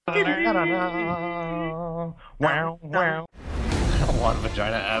Wow, wow. I don't want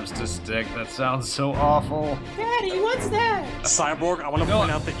vagina abs to stick. That sounds so awful. Daddy, what's that? Cyborg, I want to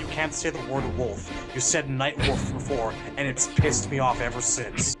point out that you can't say the word wolf. You said night wolf before, and it's pissed me off ever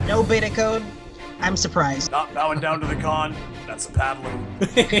since. No beta code. I'm surprised. Not bowing down to the con. That's a paddling.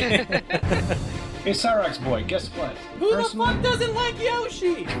 Hey, Cyrax boy, guess what? Who the fuck doesn't like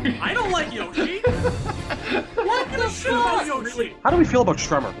Yoshi? I don't like Yoshi. What the fuck? Yoshi. How do we feel about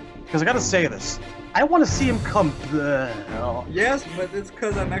Tremor? Because I gotta say this. I want to see him come. Yes, but it's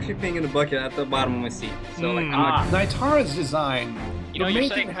because I'm actually peeing in a bucket at the bottom of my seat. So, Naitara's design. You know, you're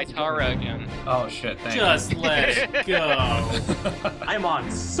saying Naitara again. Oh shit, thank you. Just let it go. I'm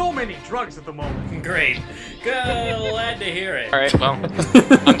on so many drugs at the moment. Great. Glad to hear it. Alright, well,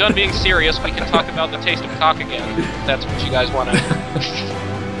 I'm done being serious. We can talk about the taste of cock again. If that's what you guys want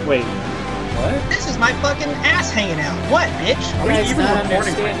to. Wait. What? This is my fucking ass hanging out. What, bitch? Are we Guys, even not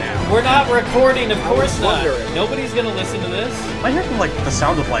recording right understand- now? We're not recording, of course not. wondering. Nobody's gonna listen to this. I hear like the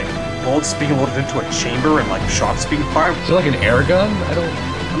sound of like bullets being loaded into a chamber and like shots being fired. Is it like an air gun? I don't.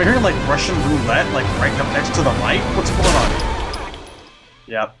 I'm hearing like Russian roulette like right up next to the mic. What's going on?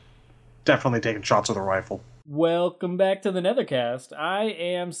 Yep. Definitely taking shots with a rifle. Welcome back to the Nethercast. I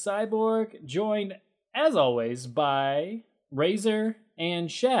am Cyborg, joined as always by Razor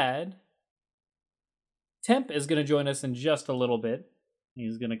and Shad. Temp is going to join us in just a little bit.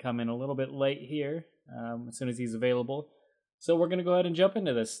 He's going to come in a little bit late here, as soon as he's available. So we're going to go ahead and jump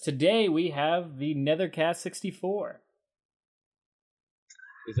into this. Today we have the Nethercast 64.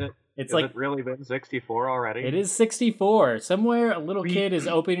 Is it? It's Has like it really been 64 already? it is 64. Somewhere a little kid is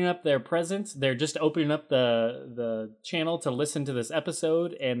opening up their presents. They're just opening up the channel to listen to this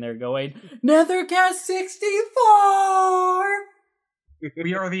episode, and they're going, Nethercast 64!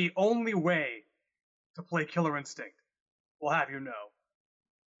 We are the only way to play Killer Instinct. We'll have you know.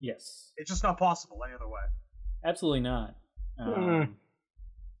 Yes. It's just not possible any other way. Absolutely not.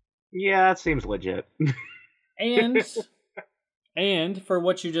 Yeah, that seems legit. And for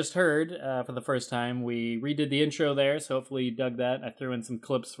what you just heard for the first time, we redid the intro there, so hopefully you dug that. I threw in some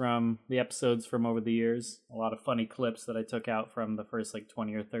clips from the episodes from over the years. A lot of funny clips that I took out from the first like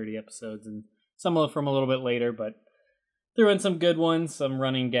 20 or 30 episodes, and some of them from a little bit later, but threw in some good ones, some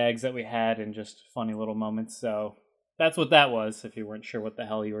running gags that we had, and just funny little moments. So that's what that was, if you weren't sure what the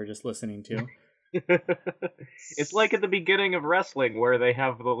hell you were just listening to. It's like at the beginning of wrestling where they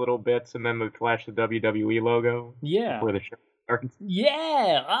have the little bits and then they flash the WWE logo. Yeah. Where the show starts.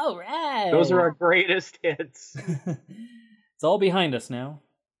 Yeah, all right. Those are our greatest hits. It's all behind us now.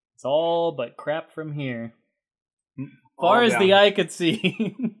 It's all but crap from here. Far as the down. eye could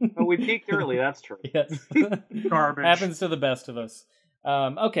see. Oh, we peaked early, that's true. Yes. Garbage. Happens to the best of us.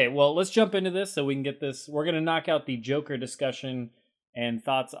 Okay, well, let's jump into this so we can get this. We're going to knock out the Joker discussion and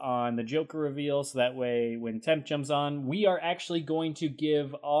thoughts on the Joker reveal, so that way when Temp jumps on, we are actually going to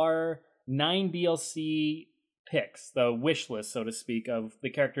give our 9 DLC picks, the wish list, so to speak, of the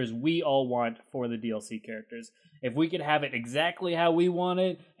characters we all want for the DLC characters. If we could have it exactly how we want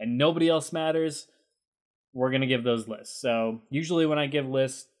it and nobody else matters, we're going to give those lists. So usually when I give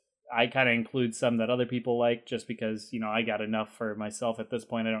lists, I kind of include some that other people like, just because, you know, I got enough for myself at this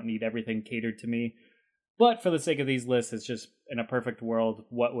point. I don't need everything catered to me. But for the sake of these lists, it's just, in a perfect world,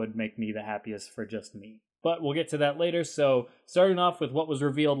 what would make me the happiest for just me. But we'll get to that later. So starting off with what was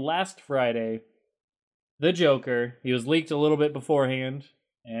revealed last Friday, the Joker. He was leaked a little bit beforehand,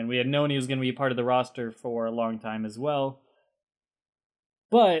 and we had known he was going to be part of the roster for a long time as well.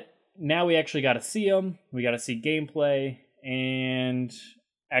 But now we actually got to see him. We got to see gameplay, and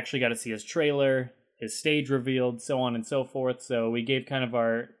actually got to see his trailer, his stage revealed, so on and so forth. So we gave kind of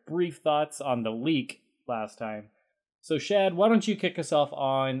our brief thoughts on the leak last time. So Shad, why don't you kick us off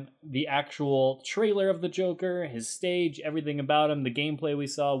on the actual trailer of the Joker, his stage, everything about him, the gameplay we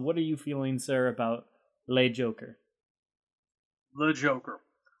saw. What are you feeling, sir, about Le Joker? The Joker.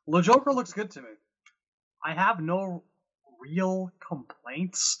 The Joker looks good to me. I have no real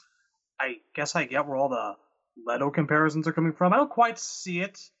complaints. I guess I get where all the Leto comparisons are coming from. I don't quite see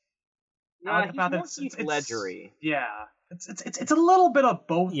it. No, he's more Heath Ledger-y. Yeah, it's a little bit of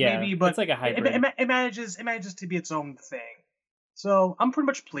both, Yeah, maybe, but it's like a hybrid. It manages to be its own thing. So I'm pretty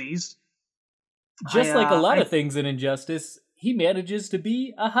much pleased. Just like a lot of things in Injustice, he manages to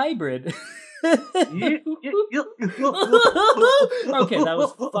be a hybrid. Okay, that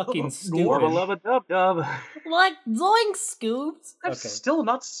was fucking More stupid. beloved dub. Like zoink scoops. I've Okay. still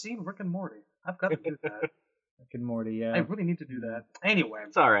not seen Rick and Morty. I've got to do that. Rick and Morty, yeah. I really need to do that. Anyway,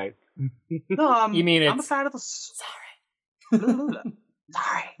 It's alright. no, You mean I'm a it's- fan of the. Sorry.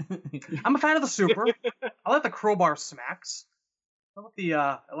 I'm a fan of the Super. I like the crowbar smacks. With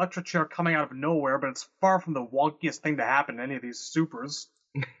the electric chair coming out of nowhere, but it's far from the wonkiest thing to happen to any of these supers.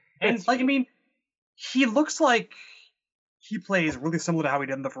 And like, I mean, he looks like he plays really similar to how he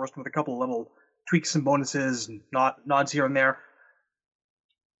did in the first one, with a couple of little tweaks and bonuses, and nods here and there.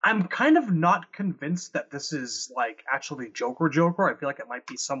 I'm kind of not convinced that this is like actually Joker. I feel like it might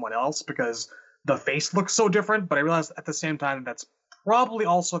be someone else because the face looks so different. But I realize at the same time that's probably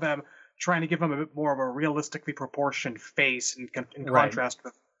also them trying to give him a bit more of a realistically proportioned face in contrast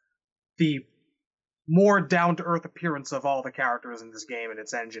with the more down-to-earth appearance of all the characters in this game and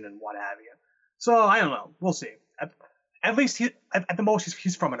its engine and what have you. So, I don't know. We'll see. At least, at the most,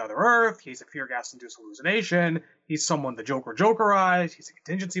 he's from another Earth. He's a fear gas-induced hallucination. He's someone the Joker Jokerized. He's a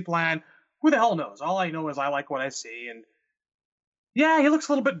contingency plan. Who the hell knows? All I know is I like what I see, and yeah, he looks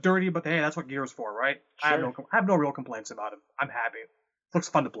a little bit dirty, but hey, that's what Gear's for, right? Sure. I have no real complaints about him. I'm happy. Looks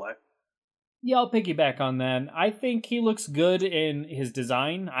fun to play. Yeah, I'll piggyback on that. I think he looks good in his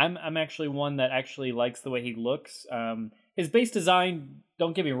design. I'm actually one that actually likes the way he looks. His base design,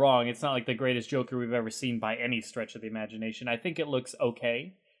 don't get me wrong, it's not like the greatest Joker we've ever seen by any stretch of the imagination. I think it looks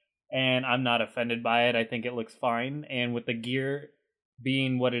okay, and I'm not offended by it. I think it looks fine. And with the gear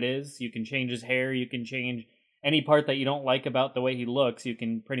being what it is, you can change his hair, you can change any part that you don't like about the way he looks, you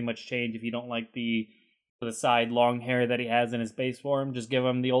can pretty much change. If you don't like the side long hair that he has in his base form, just give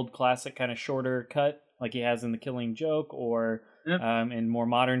him the old classic kind of shorter cut like he has in The Killing Joke, or in more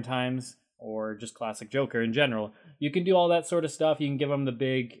modern times, or just classic Joker in general. You can do all that sort of stuff. You can give him the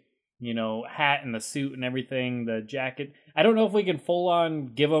big, hat and the suit and everything, the jacket. I don't know if we can full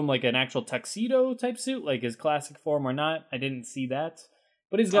on give him like an actual tuxedo type suit, like his classic form, or not. I didn't see that,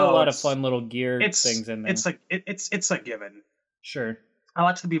 but he's got a lot of fun little gear things in there. It's a given. Sure. I'll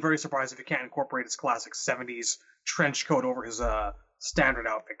actually be very surprised if he can't incorporate his classic 70s trench coat over his standard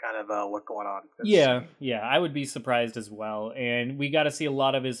outfit kind of look going on. Yeah, I would be surprised as well. And we got to see a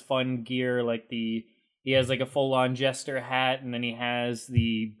lot of his fun gear, like he has like a full-on Jester hat, and then he has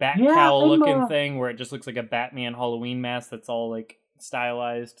the bat cowl looking thing where it just looks like a Batman Halloween mask that's all like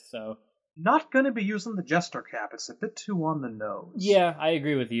stylized. So not going to be using the Jester cap. It's a bit too on the nose. Yeah, I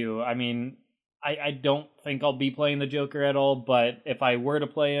agree with you. I mean, I don't think I'll be playing the Joker at all, but if I were to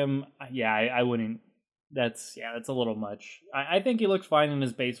play him, I wouldn't. That's a little much. I think he looks fine in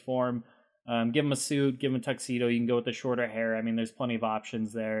his base form. Give him a suit, give him a tuxedo. You can go with the shorter hair. I mean, there's plenty of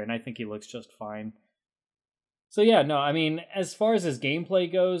options there, and I think he looks just fine. So yeah, no, I mean, as far as his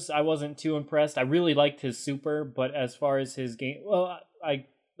gameplay goes, I wasn't too impressed. I really liked his super, but as far as his game, well, I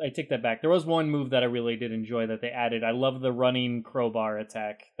take that back. There was one move that I really did enjoy that they added. I love the running crowbar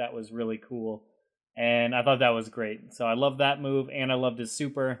attack. That was really cool. And I thought that was great. So I love that move, and I loved his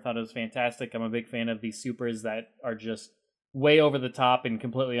super. I thought it was fantastic. I'm a big fan of these supers that are just way over the top and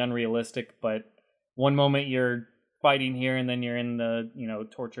completely unrealistic, but one moment you're fighting here, and then you're in the,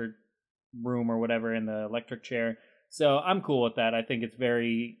 torture room or whatever in the electric chair. So I'm cool with that. I think it's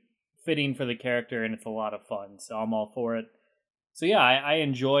very fitting for the character, and it's a lot of fun. So I'm all for it. So yeah, I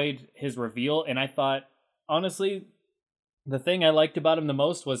enjoyed his reveal, and I thought, honestly, the thing I liked about him the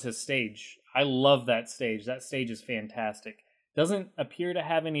most was his stage. I love that stage. That stage is fantastic. Doesn't appear to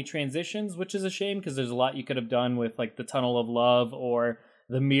have any transitions, which is a shame because there's a lot you could have done with like the Tunnel of Love or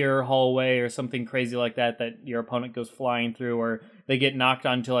the mirror hallway or something crazy like that your opponent goes flying through, or they get knocked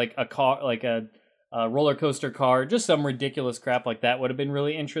onto like a car, like a roller coaster car. Just some ridiculous crap like that would have been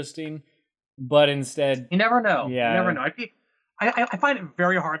really interesting. But instead, you never know. Yeah, you never know. I find it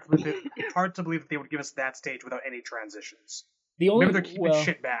very hard to believe that they would give us that stage without any transitions. Maybe they're keeping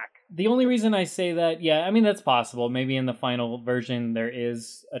shit back. The only reason I say that, I mean, that's possible. Maybe in the final version there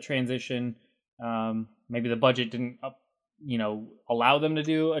is a transition. Maybe the budget didn't, allow them to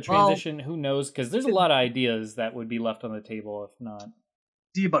do a transition. Who knows? Because there's a lot of ideas that would be left on the table if not.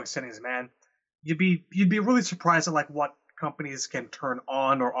 Debug settings, man. You'd be really surprised at like what companies can turn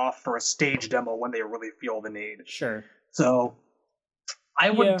on or off for a stage demo when they really feel the need. Sure. So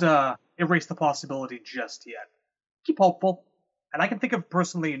I wouldn't erase the possibility just yet. Keep hopeful. And I can think of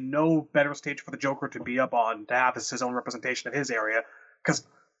personally no better stage for the Joker to be up on to have as his own representation of his area. Because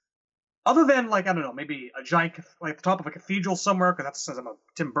other than, like, I don't know, maybe a giant, like the top of a cathedral somewhere, because that says I'm a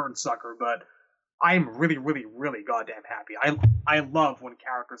Tim Burton sucker, but I'm really, really, really goddamn happy. I love when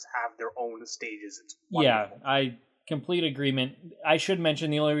characters have their own stages. It's wonderful. Yeah, I complete agreement. I should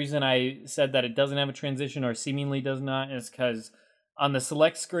mention the only reason I said that it doesn't have a transition or seemingly does not is because on the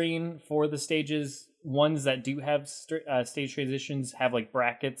select screen for the stages, ones that do have stage transitions have like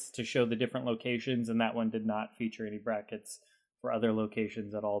brackets to show the different locations, and that one did not feature any brackets for other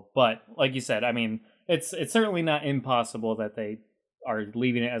locations at all. But like you said, I mean, it's certainly not impossible that they are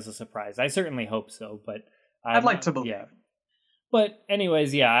leaving it as a surprise. I certainly hope so, but I'd like to believe. Yeah. But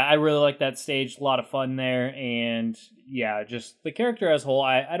anyways, yeah, I really like that stage. A lot of fun there. And yeah, just the character as a whole,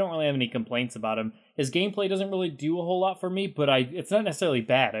 I don't really have any complaints about him. His gameplay doesn't really do a whole lot for me, but it's not necessarily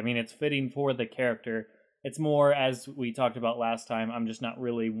bad. I mean, it's fitting for the character. It's more, as we talked about last time, I'm just not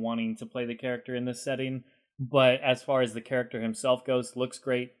really wanting to play the character in this setting. But as far as the character himself goes, looks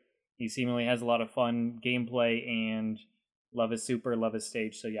great. He seemingly has a lot of fun gameplay, and love his super, love his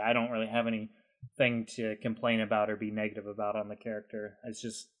stage. So yeah, I don't really have anything to complain about or be negative about on the character. It's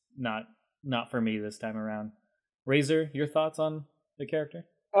just not for me this time around. Razor, your thoughts on the character?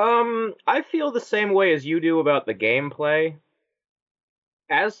 I feel the same way as you do about the gameplay.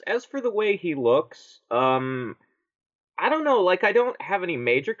 As for the way he looks, I don't know, like, I don't have any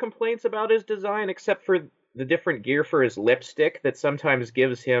major complaints about his design, except for the different gear for his lipstick that sometimes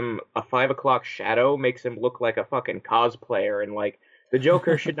gives him a 5 o'clock shadow, makes him look like a fucking cosplayer, and, like, the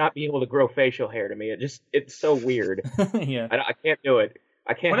Joker should not be able to grow facial hair to me. It's so weird. Yeah. I can't do it.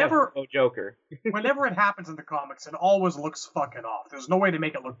 I can't have no Joker. Whenever it happens in the comics, it always looks fucking off. There's no way to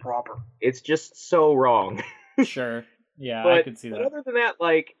make it look proper. It's just so wrong. Sure. Yeah, but, I could see that. But other than that,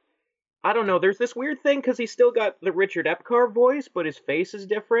 like, I don't know, there's this weird thing, because he's still got the Richard Epcar voice, but his face is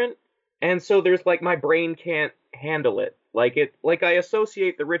different, and so there's, like, my brain can't handle it. Like, I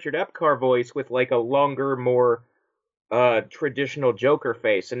associate the Richard Epcar voice with, like, a longer, more, traditional Joker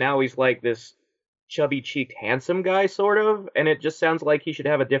face, and now he's, like, this chubby-cheeked, handsome guy, sort of, and it just sounds like he should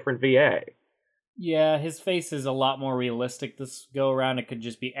have a different VA. Yeah, his face is a lot more realistic this go-around. It could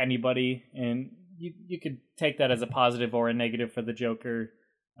just be anybody, and you could take that as a positive or a negative for the Joker.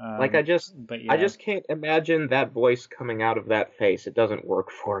 I just can't imagine that voice coming out of that face. It doesn't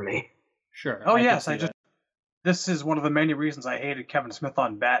work for me. Sure. Oh, yes, this is one of the many reasons I hated Kevin Smith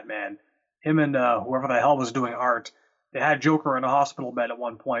on Batman. Him and whoever the hell was doing art, they had Joker in a hospital bed at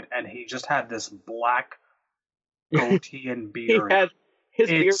one point, and he just had this black goatee and beard. His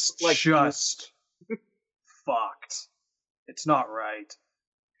beard it's was like just fucked. It's not right.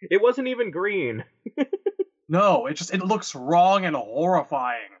 It wasn't even green. No, it looks wrong and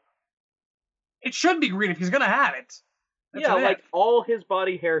horrifying. It should be green if he's gonna have it. That's yeah, it. like, all his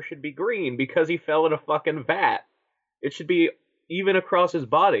body hair should be green because he fell in a fucking vat. It should be even across his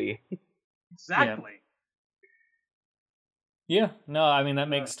body. Exactly. Yeah, no, I mean, that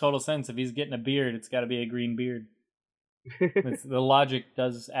makes total sense. If he's getting a beard, it's got to be a green beard. The logic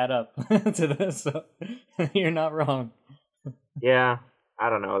does add up to this, so you're not wrong. Yeah, I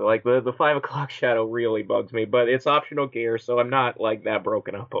don't know. Like, the 5 o'clock shadow really bugs me, but it's optional gear, so I'm not, like, that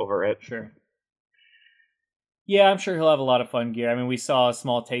broken up over it. Sure. Yeah, I'm sure he'll have a lot of fun gear. I mean, we saw a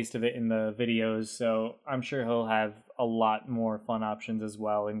small taste of it in the videos, so I'm sure he'll have a lot more fun options as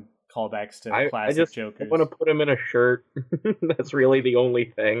well, and callbacks to classic Jokers. I want to put him in a shirt. That's really the only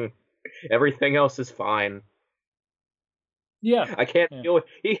thing. Everything else is fine. Yeah. I can't deal with...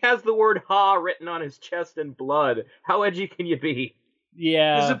 He has the word "ha" written on his chest in blood. How edgy can you be?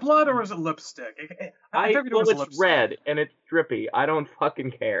 Yeah. Is it blood or is it lipstick? It's red, and it's drippy. I don't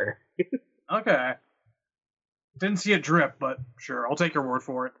fucking care. Okay. Didn't see a drip, but sure, I'll take your word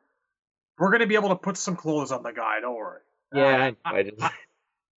for it. We're going to be able to put some clothes on the guy, don't worry. Yeah,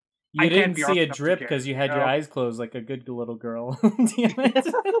 You didn't see a drip because you had your eyes closed like a good little girl. Damn it.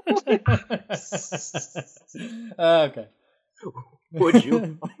 Okay. Would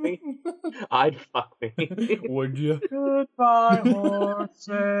you fuck me? I'd fuck me. Would you? Goodbye,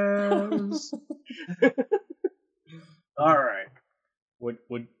 horses. All right. Would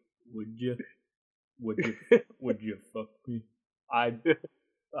you? Would you fuck me? I'd fuck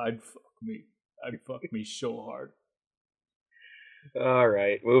me. I'd fuck me so hard. All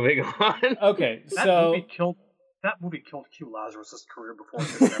right, moving on. Okay, so that movie killed Q Lazarus' career before it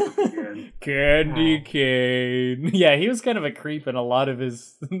could ever begin. Candy cane. Yeah, he was kind of a creep in a lot of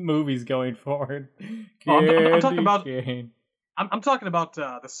his movies going forward. I'm talking about. I'm talking about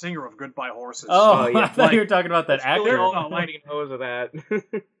the singer of Goodbye Horses. Oh, yeah. I thought you were talking about that actor. Lighting hose of that.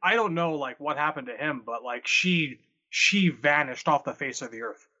 I don't know, like, what happened to him, but like she vanished off the face of the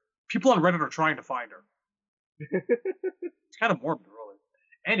earth. People on Reddit are trying to find her. It's kind of morbid, really.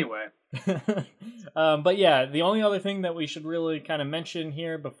 Anyway. But yeah, the only other thing that we should really kind of mention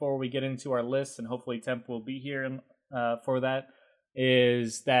here before we get into our list, and hopefully Temp will be here for that,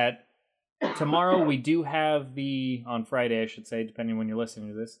 is that tomorrow we do have on Friday, I should say, depending on when you're listening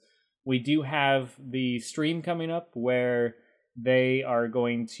to this, we do have the stream coming up where they are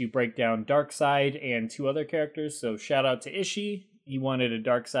going to break down Darkseid and 2 other characters. So shout out to Ishii. He wanted a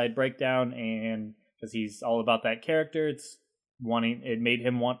Darkseid breakdown, and because he's all about that character, it made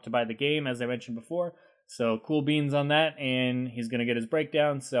him want to buy the game, as I mentioned before. So cool beans on that, and he's going to get his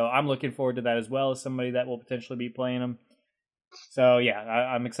breakdown. So I'm looking forward to that as well, as somebody that will potentially be playing him. So yeah,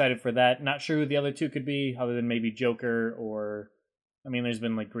 I'm excited for that. Not sure who the other two could be, other than maybe Joker or, I mean, there's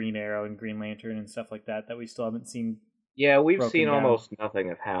been like Green Arrow and Green Lantern and stuff like that we still haven't seen. Yeah, we've broken seen down. almost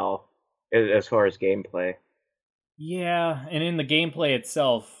nothing of Hal as far as gameplay. Yeah, and in the gameplay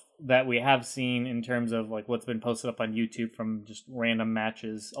itself that we have seen in terms of like what's been posted up on YouTube from just random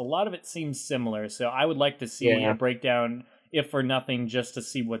matches, a lot of it seems similar. So I would like to see a breakdown, if for nothing, just to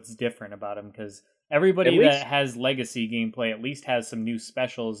see what's different about him, because everybody that has legacy gameplay at least has some new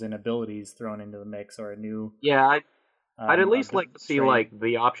specials and abilities thrown into the mix, or a new. Yeah, I'd at least like to see like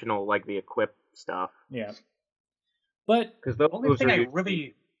the optional, like the equip stuff. Yeah, but because The only thing are I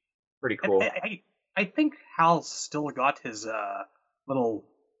really pretty cool. I think Hal's still got his little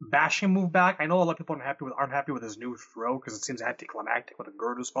bashing move back. I know a lot of people aren't happy with his new throw because it seems anticlimactic with the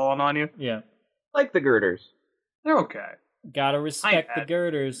girders falling on you. Yeah, like the girders. They're okay. Gotta respect the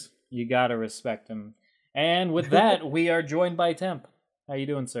girders. You gotta respect them. And with that, we are joined by Temp. How you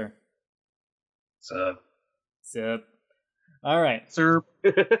doing, sir? Sup. All right. Sir.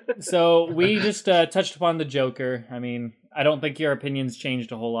 So we just touched upon the Joker. I mean, I don't think your opinion's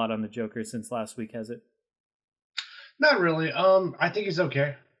changed a whole lot on the Joker since last week, has it? Not really. I think he's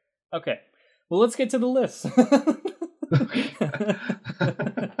okay. Okay. Well, let's get to the list.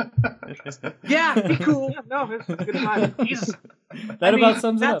 Yeah, be cool. No, it's a good time. That about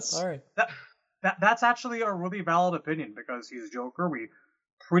sums it up. All right. That's actually a really valid opinion because he's Joker. We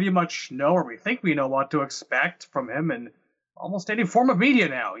pretty much know, or we think we know, what to expect from him in almost any form of media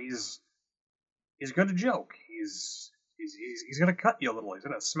now. He's going to joke. He's going to cut you a little. He's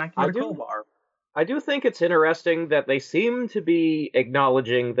going to smack you with a crowbar. I do think it's interesting that they seem to be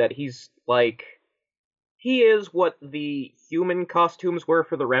acknowledging that he's like, he is what the human costumes were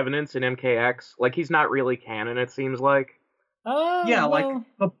for the Revenants in MKX. Like, he's not really canon, it seems like. Yeah, well,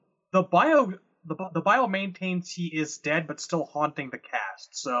 like the bio maintains he is dead, but still haunting the cast.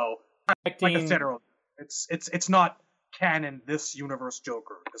 So, like I said earlier, it's not canon. This universe's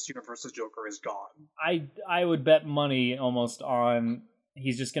Joker is gone. I would bet money almost on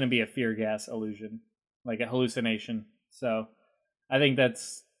he's just going to be a fear gas illusion, like a hallucination. So, I think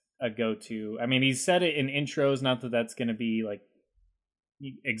that's a go-to. I mean, he's said it in intros, not that that's going to be like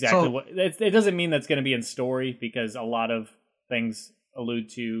exactly what it doesn't mean that's going to be in story, because a lot of things allude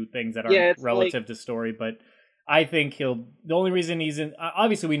to things that aren't relative to story, but I think the only reason he's in,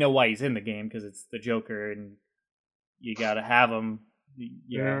 obviously we know why he's in the game, because it's the Joker and you got to have him,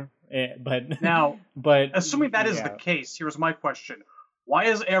 but now, but assuming that is the case, here's my question: why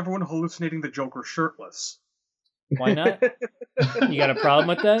is everyone hallucinating the Joker shirtless? Why not? You got a problem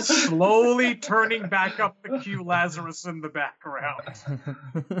with that? Slowly turning back up the Q Lazarus in the background.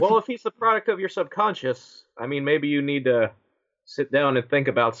 Well, if he's the product of your subconscious, I mean, maybe you need to sit down and think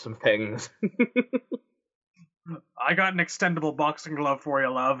about some things. I got an extendable boxing glove for you,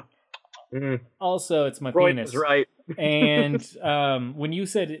 love. Also, it's my Roy penis. was right. And when you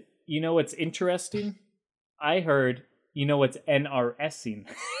said, you know what's interesting? I heard, you know what's NRSing.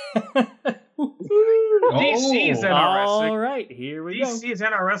 DC is NRSing. All right, here we go. DC is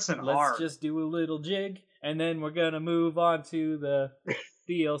NRSing hard. Let's just do a little jig, and then we're going to move on to the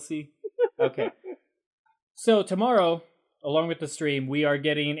DLC. Okay. So tomorrow, along with the stream, we are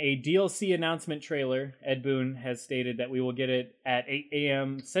getting a DLC announcement trailer. Ed Boon has stated that we will get it at 8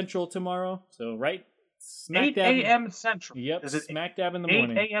 a.m. Central tomorrow. So right smack 8 dab. a.m. Central. Yep, Is it smack dab in the 8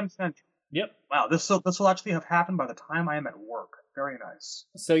 morning. 8 a.m. Central. Yep. Wow, this will actually have happened by the time I am at work. Very nice.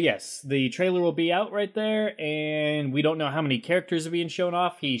 So yes, the trailer will be out right there, and we don't know how many characters are being shown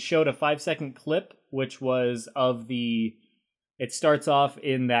off. He showed a 5-second clip, which was of the. It starts off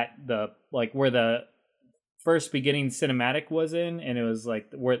in where the first beginning cinematic was in, and it was like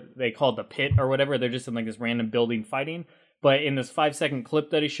where they called the pit or whatever. They're just in like this random building fighting. But in this 5-second clip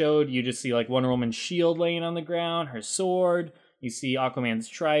that he showed, you just see like Wonder Woman's shield laying on the ground, her sword. You see Aquaman's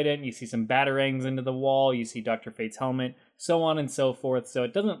trident. You see some batarangs into the wall. You see Dr. Fate's helmet, so on and so forth. So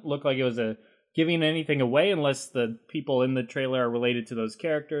it doesn't look like it was giving anything away, unless the people in the trailer are related to those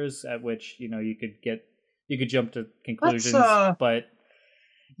characters, at which you could jump to conclusions. But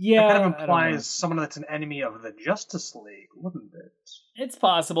yeah, that kind of implies someone that's an enemy of the Justice League, wouldn't it? It's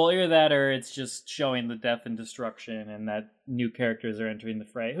possible, either that or it's just showing the death and destruction and that new characters are entering the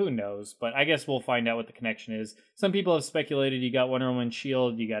fray. Who knows? But I guess we'll find out what the connection is. Some people have speculated you got Wonder Woman's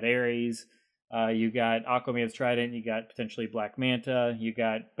shield, you got Ares, you got Aquaman's trident, you got potentially Black Manta, you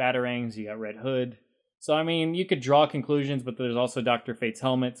got Batarangs, you got Red Hood. So, I mean, you could draw conclusions, but there's also Dr. Fate's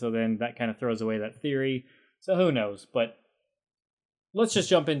helmet, so then that kind of throws away that theory. So who knows? But let's just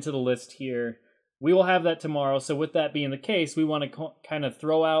jump into the list here. we will have that tomorrow. So with that being the case, we want to kind of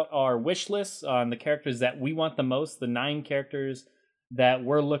throw out our wish lists on the characters that we want the most, the 9 characters that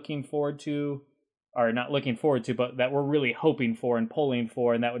we're looking forward to, or not looking forward to, but that we're really hoping for and pulling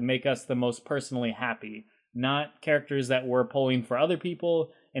for, and that would make us the most personally happy. Not characters that we're pulling for other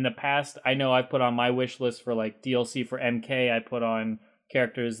people. In the past, I know I've put on my wish list for like DLC for MK, I put on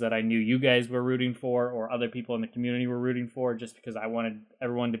characters that I knew you guys were rooting for or other people in the community were rooting for just because I wanted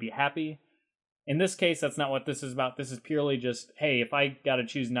everyone to be happy. In this case, that's not what this is about. This is purely just, hey, if I got to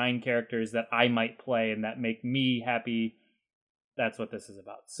choose 9 characters that I might play and that make me happy, that's what this is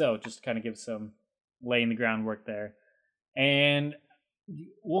about. So just to kind of give some laying the groundwork there. And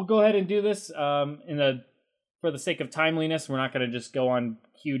we'll go ahead and do this for the sake of timeliness. We're not going to just go on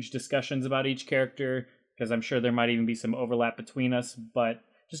huge discussions about each character, because I'm sure there might even be some overlap between us, but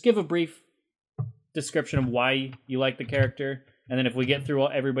just give a brief description of why you like the character, and then if we get through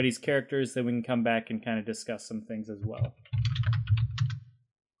everybody's characters, then we can come back and kind of discuss some things as well.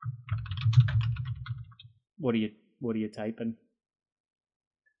 What are you typing?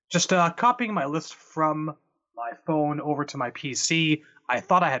 Just copying my list from my phone over to my PC. I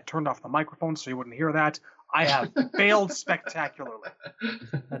thought I had turned off the microphone so you wouldn't hear that. I have failed spectacularly.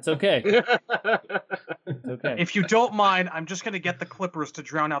 That's okay. It's okay. If you don't mind, I'm just going to get the clippers to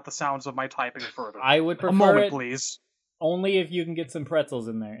drown out the sounds of my typing further. I would prefer a moment, it please. Only if you can get some pretzels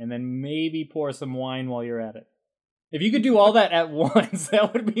in there, and then maybe pour some wine while you're at it. If you could do all that at once,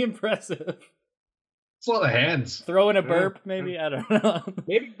 that would be impressive. It's a lot of hands. Throw in a burp, maybe? I don't know.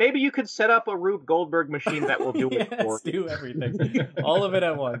 Maybe you could set up a Rube Goldberg machine that will do it for you. Do everything. All of it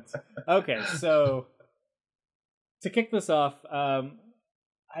at once. Okay, so to kick this off,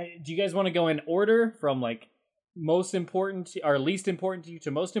 do you guys want to go in order from like most important or least important to you to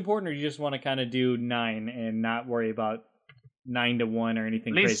most important, or do you just want to kind of do 9 and not worry about 9 to 1 or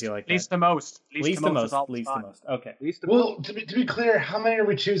anything crazy like that? Least to most. Least to most. Okay. Well, to be clear, how many are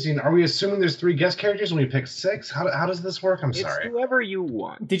we choosing? Are we assuming there's 3 guest characters and we pick 6? How does this work? I'm sorry. It's whoever you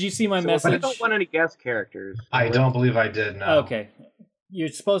want. Did you see my So message? I don't want any guest characters. I don't believe I did, no. Okay. You're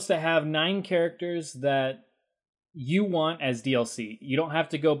supposed to have 9 characters that you want as DLC. You don't have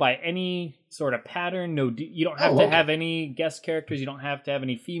to go by any sort of pattern. You don't have to have any guest characters. You don't have to have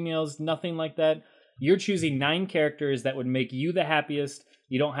any females. Nothing like that. You're choosing 9 characters that would make you the happiest.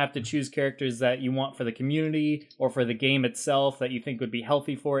 You don't have to choose characters that you want for the community or for the game itself that you think would be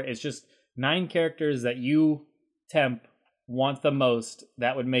healthy for it. It's just 9 characters that you, Temp, want the most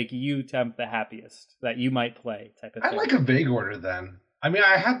that would make you, Temp, the happiest that you might play type of thing. I like a vague order then. I mean,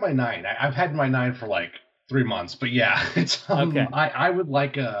 I have my 9. I've had my 9 for like 3 months, but yeah, it's okay. I would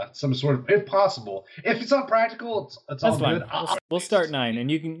like some sort of, if possible. If it's not practical, it's all good. We'll start 9,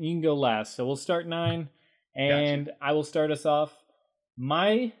 and you can go last. So we'll start 9, and gotcha. I will start us off.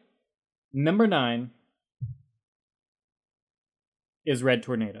 My number 9 is Red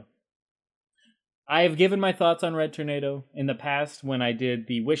Tornado. I have given my thoughts on Red Tornado in the past when I did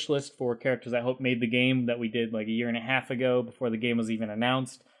the wish list for characters I hope made the game that we did like a year and a half ago before the game was even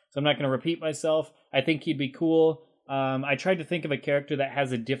announced. So I'm not going to repeat myself. I think he'd be cool. I tried to think of a character that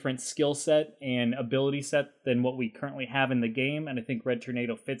has a different skill set and ability set than what we currently have in the game, and I think Red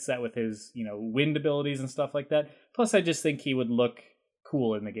Tornado fits that with his, wind abilities and stuff like that. Plus, I just think he would look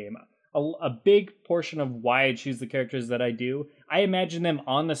cool in the game. A big portion of why I choose the characters that I do, I imagine them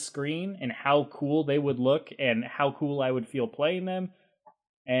on the screen and how cool they would look and how cool I would feel playing them.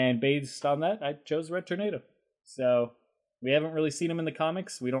 And based on that, I chose Red Tornado. So we haven't really seen him in the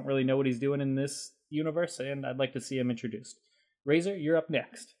comics. We don't really know what he's doing in this universe, and I'd like to see him introduced. Razor, you're up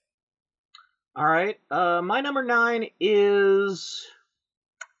next. All right. My number 9 is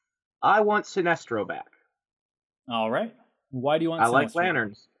I want Sinestro back. All right. Why do you want Sinestro? I like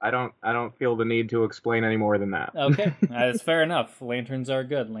lanterns. I don't feel the need to explain any more than that. Okay. That's fair enough. Lanterns are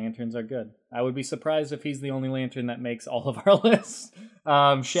good. I would be surprised if he's the only lantern that makes all of our lists.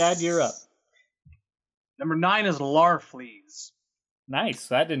 Shad, you're up. Number 9 is Larfleeze. Nice.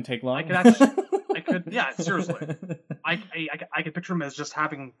 That didn't take long. Yeah, seriously. I could picture him as just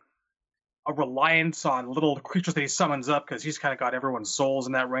having a reliance on little creatures that he summons up because he's kind of got everyone's souls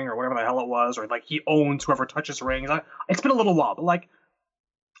in that ring or whatever the hell it was, or like he owns whoever touches rings. It's been a little while, but like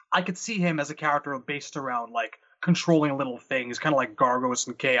I could see him as a character based around like controlling little things, kind of like Gargos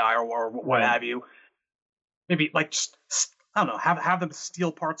and Ki or what have you. Maybe like just, I don't know, have them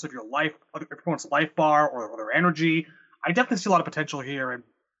steal parts of your life, everyone's life bar or their energy. I definitely see a lot of potential here, and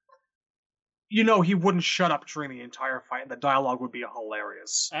he wouldn't shut up during the entire fight, and the dialogue would be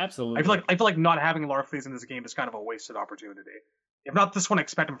hilarious. Absolutely. I feel like not having Larfleeze in this game is kind of a wasted opportunity. If not this one,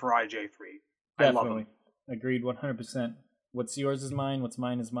 expect him for IJ3. Definitely. I love him. Agreed 100%. What's yours is mine, what's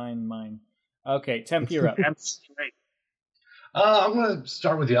mine is mine. Okay, Temp, you're up. I'm straight. I'm gonna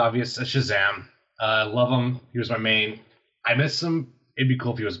start with the obvious. Shazam. I love him. He was my main. I miss him. It'd be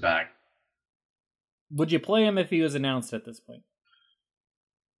cool if he was back. Would you play him if he was announced at this point?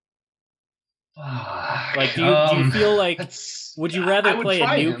 Like, do you feel like would you rather play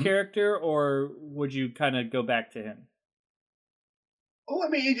a new character or would you kind of go back to him? Oh, I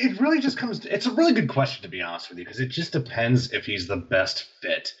mean, it really just comes. It's a really good question, to be honest with you, because it just depends if he's the best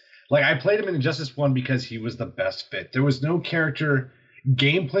fit. Like, I played him in Injustice 1 because he was the best fit. There was no character,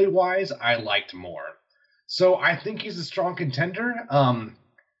 gameplay-wise, I liked more. So I think he's a strong contender.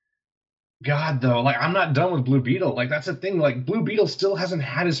 God, though, like, I'm not done with Blue Beetle. Like, that's the thing. Like, Blue Beetle still hasn't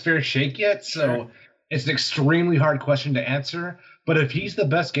had his fair shake yet, so it's an extremely hard question to answer. But if he's the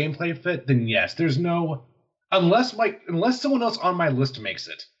best gameplay fit, then yes. There's no... Unless someone else on my list makes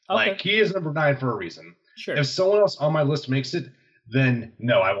it. Okay. Like, he is number 9 for a reason. Sure. If someone else on my list makes it, then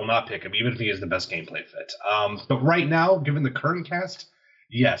no, I will not pick him, even if he is the best gameplay fit. But right now, given the current cast,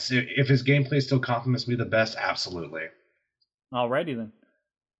 yes, if his gameplay still complements me the best, absolutely. Alrighty then.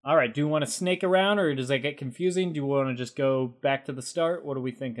 All right, do you want to snake around, or does that get confusing? Do you want to just go back to the start? What are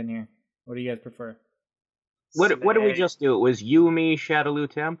we thinking here? What do you guys prefer? What did we just do? It was you, me, Shadaloo,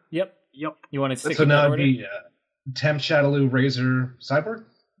 Temp? Yep. You want to stick so in now that it'd order? be Temp, Shadaloo, Razor, Cyborg?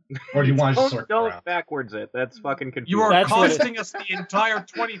 Or do you want to just sort Don't around? backwards it. That's fucking confusing. You are That's what costing us the entire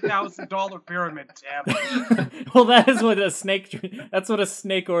 $20,000 pyramid, Tab. Well, that is what a snake. That's what a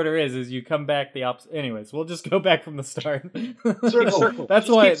snake order is you come back the opposite. Anyways, we'll just go back from the start. Circle. That's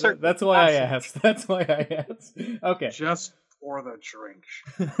Just why. keep circling. That's why I asked. That's why I asked. Okay. Just for the drink.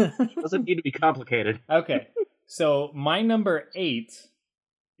 Doesn't need to be complicated. Okay. So my number 8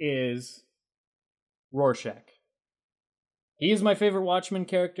 is Rorschach. He is my favorite Watchmen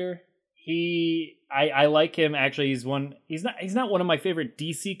character. I like him. Actually, he's not one of my favorite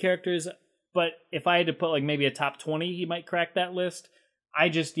DC characters, but if I had to put like maybe a top 20, he might crack that list. I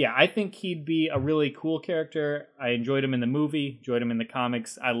think he'd be a really cool character. I enjoyed him in the movie, enjoyed him in the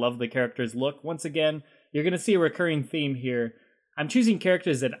comics. I love the character's look. Once again, you're going to see a recurring theme here. I'm choosing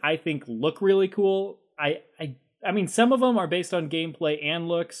characters that I think look really cool. I mean, some of them are based on gameplay and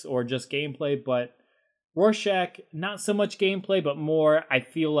looks, or just gameplay, but Rorschach, not so much gameplay, but more, I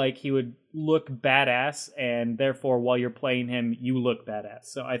feel like he would look badass, and therefore, while you're playing him, you look badass.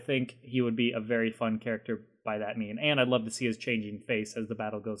 So I think he would be a very fun character by that mean, and I'd love to see his changing face as the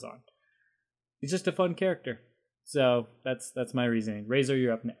battle goes on. He's just a fun character. So that's my reasoning. Razor,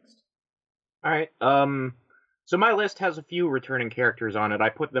 you're up next. All right. So my list has a few returning characters on it. I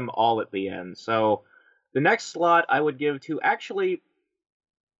put them all at the end. So the next slot I would give to... Actually,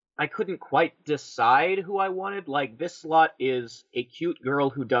 I couldn't quite decide who I wanted. Like, this slot is a cute girl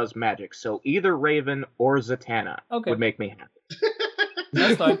who does magic. So either Raven or Zatanna would make me happy.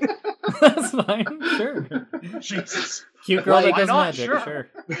 That's fine. That's fine. Sure. Jesus. Cute girl that Why does not? magic. Sure.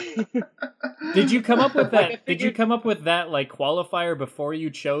 Did you come up with that? Did you come up with that like qualifier before you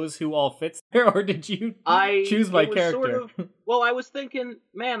chose who all fits there, or did you choose my character? Well, I was thinking,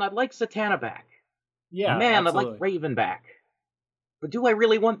 man, I'd like Zatanna back. Yeah, man, absolutely. I'd like Raven back. But do I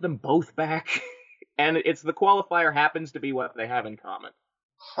really want them both back? And it's the qualifier happens to be what they have in common.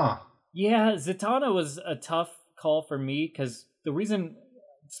 Huh. Yeah, Zatanna was a tough call for me because the reason,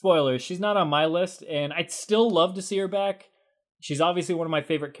 spoilers, she's not on my list, and I'd still love to see her back. She's obviously one of my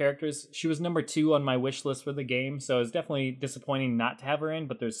favorite characters. She was number 2 on my wish list for the game, so it's definitely disappointing not to have her in,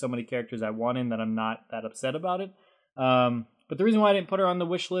 but there's so many characters I want in that I'm not that upset about it. But the reason why I didn't put her on the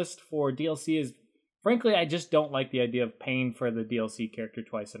wish list for DLC is, frankly, I just don't like the idea of paying for the DLC character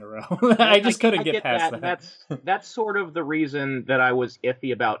twice in a row. I just couldn't get past that. That's sort of the reason that I was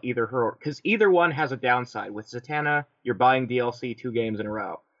iffy about either her, because either one has a downside. With Zatanna, you're buying DLC 2 games in a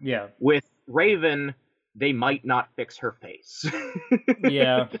row. Yeah. With Raven, they might not fix her face.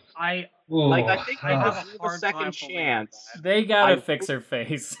 Yeah. I think I have a second chance. They gotta fix her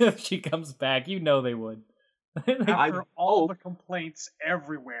face if she comes back. You know they would. After all the complaints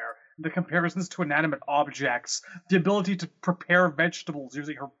everywhere, the comparisons to inanimate objects, the ability to prepare vegetables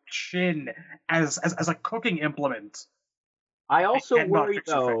using her chin as a cooking implement. I also worry,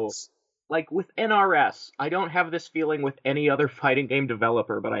 though, like with NRS, I don't have this feeling with any other fighting game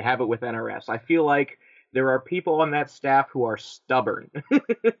developer, but I have it with NRS. I feel like there are people on that staff who are stubborn,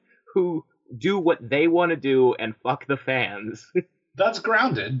 who do what they want to do and fuck the fans. That's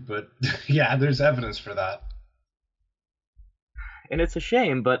grounded, but yeah, there's evidence for that. And it's a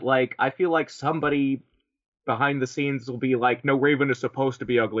shame, but like I feel like somebody behind the scenes will be like, no, Raven is supposed to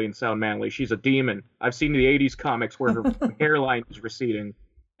be ugly and sound manly. She's a demon. I've seen the 80s comics where her hairline is receding.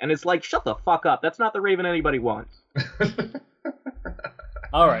 And it's like, shut the fuck up. That's not the Raven anybody wants.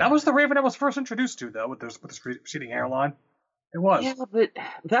 All right. That was the Raven I was first introduced to, though, with this receding hairline. It was. Yeah, but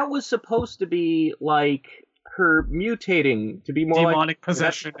that was supposed to be like her mutating to be more demonic like,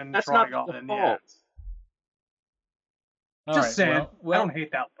 possession and that's not Trigon. the And default. yeah. All Just right, saying. well, I don't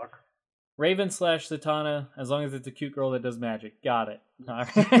hate that look. Raven / Zatanna, as long as it's a cute girl that does magic. Got it. All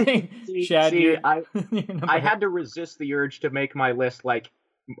right. Chad, I had to resist the urge to make my list like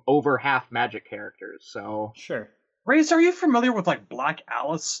over half magic characters. So sure. Raze, are you familiar with like Black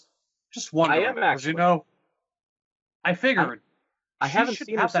Alice? Just wondering. I am actually. You know, I figured. I haven't should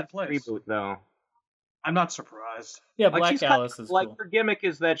seen have her that since place. Reboot though. I'm not surprised. Yeah, Like, Black she's Alice kind of, is like cool. her gimmick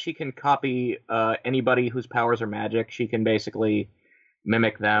is that she can copy anybody whose powers are magic. She can basically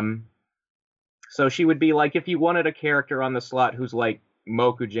mimic them. So she would be like if you wanted a character on the slot who's like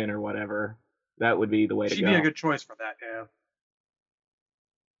Mokujin or whatever, that would be the way to She'd go. be a good choice for that. Yeah.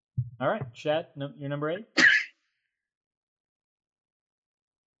 All right, Chad, you're number 8.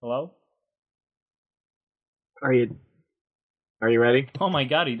 Hello? Are you ready? Oh my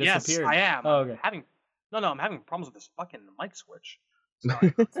God, he Yes, disappeared. I am. Oh, okay. I'm having problems with this fucking mic switch.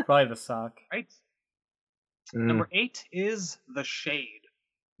 Sorry. It's probably the sock. Right. Mm. Number 8 is the Shade.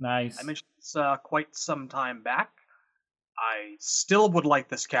 Nice. I mentioned this quite some time back. I still would like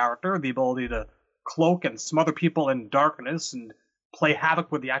this character, the ability to cloak and smother people in darkness and play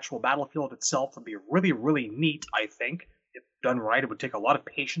havoc with the actual battlefield itself would be really, really neat, I think. If done right, it would take a lot of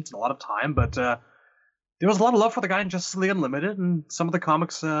patience and a lot of time, but there was a lot of love for the guy in Justice League Unlimited and some of the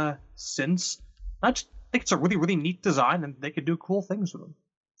comics since. I just think it's a really, really neat design, and they could do cool things with him.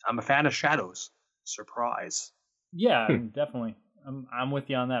 I'm a fan of Shadows. Surprise. Yeah, definitely. I'm with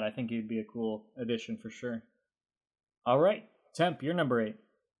you on that. I think he'd be a cool addition for sure. All right, Temp, you're number 8.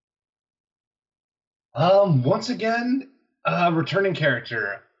 Once again, returning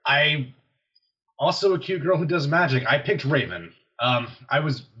character. I also a cute girl who does magic. I picked Raven. I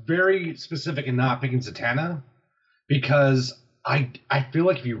was very specific in not picking Zatanna because I feel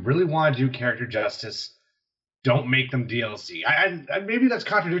like if you really want to do character justice, don't make them DLC. I maybe that's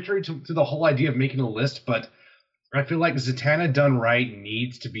contradictory to the whole idea of making a list, but I feel like Zatanna done right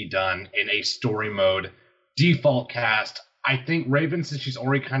needs to be done in a story mode default cast. I think Raven, since she's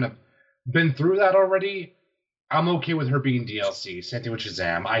already kind of been through that already, I'm okay with her being DLC. Same thing with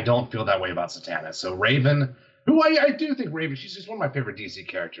Shazam. I don't feel that way about Zatanna. So Raven, who I do think Raven, she's just one of my favorite DC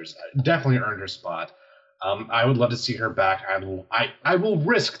characters. Definitely earned her spot. I would love to see her back. I will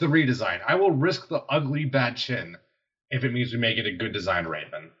risk the redesign. I will risk the ugly bad chin if it means we make it a good design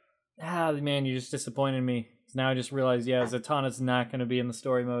Raven. Ah, man, you just disappointed me. Now I just realized, yeah, Zatanna's not going to be in the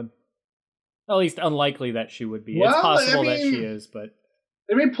story mode. At least unlikely that she would be. Well, it's possible I mean, that she is, but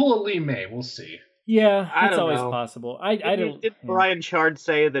they may pull a Lee May. We'll see. yeah, I it's don't always know. possible. I don't. Did yeah. Brian Chard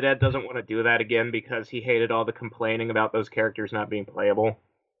say that Ed doesn't want to do that again because he hated all the complaining about those characters not being playable?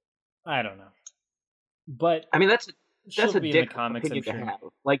 I don't know. But I mean, that's she'll a be in the dick comics, opinion I'm to sure. have.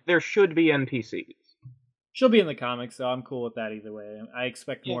 Like, there should be NPCs. She'll be in the comics, so I'm cool with that either way. I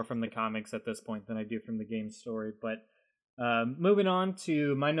expect Yeah. more from the comics at this point than I do from the game story. But moving on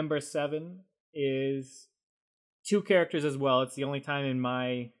to my number 7 is 2 characters as well. It's the only time in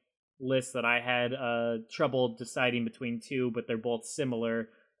my list that I had trouble deciding between 2, but they're both similar,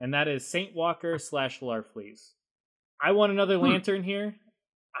 and that is Saint Walker / Larfleeze. I want another lantern here.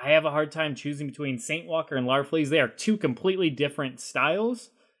 I have a hard time choosing between Saint Walker and Larfleeze. They are 2 completely different styles,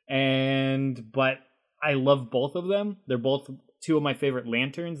 but I love both of them. They're both 2 of my favorite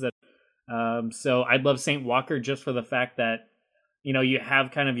lanterns. So I'd love Saint Walker just for the fact that, you know, you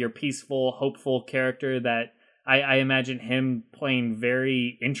have kind of your peaceful, hopeful character that I imagine him playing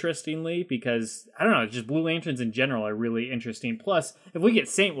very interestingly because, I don't know, just Blue Lanterns in general are really interesting. Plus, if we get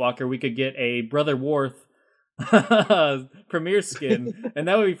Saint Walker, we could get a Brother Worth premiere skin, and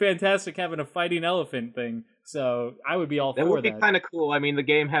that would be fantastic having a fighting elephant thing. So I would be all That for would be that. kind of cool. I mean, the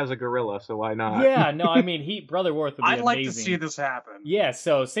game has a gorilla, so why not? Yeah, no, I mean, Brother Worth would be I'd amazing. like to see this happen. Yeah,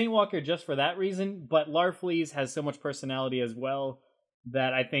 so Saint Walker just for that reason, but Larfleeze has so much personality as well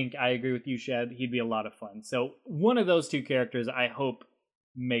that I think I agree with you, Shed. He'd be a lot of fun. So one of those 2 characters I hope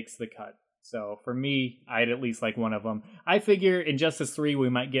makes the cut. So for me, I'd at least like one of them. I figure in Justice 3 we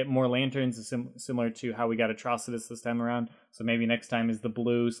might get more lanterns similar to how we got Atrocitus this time around. So maybe next time is the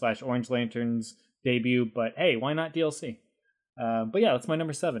blue / orange lanterns debut. But hey, why not DLC? But yeah, that's my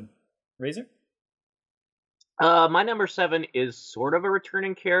number 7. Razor? My number 7 is sort of a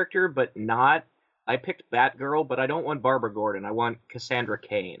returning character, but not. I picked Batgirl, but I don't want Barbara Gordon. I want Cassandra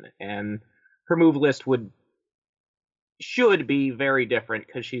Cain, and her move list should be very different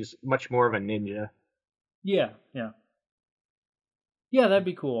because she's much more of a ninja. Yeah, that'd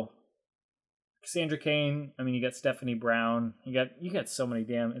be cool. Cassandra Cain. I mean, you got Stephanie Brown. You got so many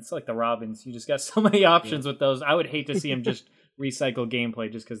it's like the Robins. You just got so many options with those. I would hate to see them just recycle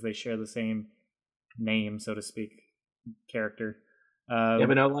gameplay just because they share the same name, so to speak, character. Yeah,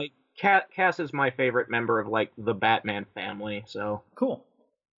 but no, like Cass is my favorite member of like the Batman family. So cool.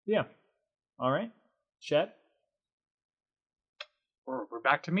 Yeah. All right. Chet. We're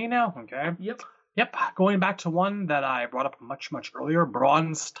back to me now. Okay. Yep. Going back to one that I brought up much earlier,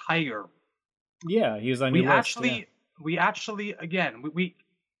 Bronze Tiger. Yeah, he was on your list. We actually again we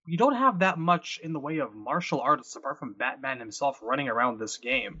don't have that much in the way of martial artists apart from Batman himself running around this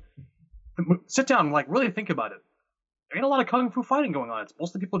game. Sit down and like really think about it. There ain't a lot of kung fu fighting going on. It's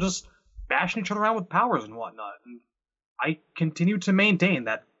mostly people just bashing each other around with powers and whatnot. And I continue to maintain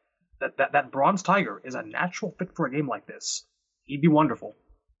that Bronze Tiger is a natural fit for a game like this. He'd be wonderful.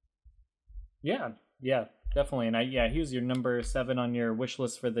 Yeah, definitely. And he was your number 7 on your wish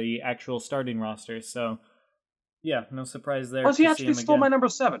list for the actual starting roster. So, yeah, no surprise there. Was he actually still my number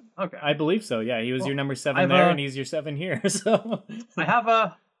 7? Okay. I believe so, yeah. He was your number 7 there, and he's your 7 here. So I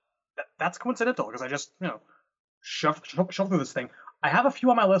have that's coincidental, because I just, shuffle through this thing. I have a few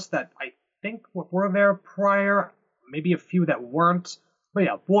on my list that I think were there prior, maybe a few that weren't. But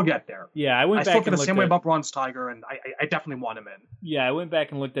yeah, we'll get there. Yeah, I still feel the same way about Bronze Tiger, and I definitely want him in. Yeah, I went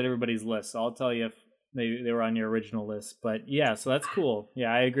back and looked at everybody's list, so I'll tell you if they were on your original list. But yeah, so that's cool.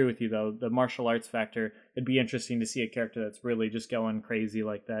 Yeah, I agree with you, though. The martial arts factor, it'd be interesting to see a character that's really just going crazy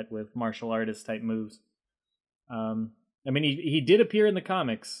like that with martial artist type moves. I mean, he did appear in the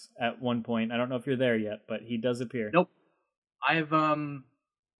comics at one point. I don't know if you're there yet, but he does appear. Nope. I'm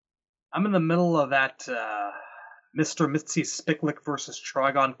in the middle of that Mr. Mitzi Spicklick versus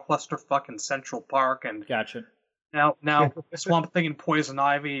Trigon clusterfuck in Central Park, and gotcha. Now Swamp Thing and Poison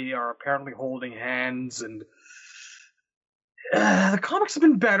Ivy are apparently holding hands, and the comics have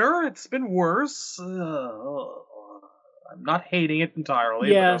been better. It's been worse. I'm not hating it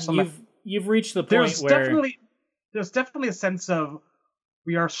entirely. Yeah, but you've reached the point where there's definitely a sense of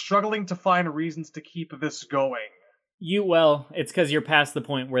we are struggling to find reasons to keep this going. It's because you're past the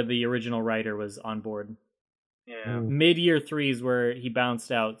point where the original writer was on board. Yeah. Mid-year 3 is where he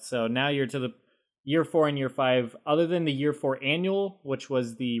bounced out. So now you're to the year 4 and year 5. Other than the year 4 annual, which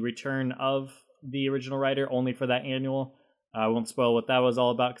was the return of the original writer only for that annual. I won't spoil what that was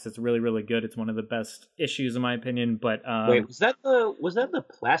all about because it's really, really good. It's one of the best issues in my opinion. But wait, was that the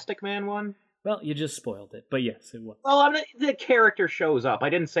Plastic Man one? Well, you just spoiled it, but yes, it was. Well, the character shows up. I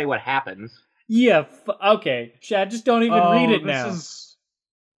didn't say what happens. Yeah, okay. Chad, just don't even read it now.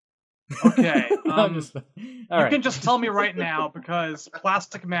 Okay. You can just tell me right now, because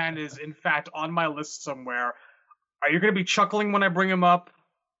Plastic Man is, in fact, on my list somewhere. Are you going to be chuckling when I bring him up?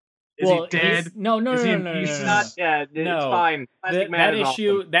 Is he dead? No. Is he in no. He's not dead. It's fine.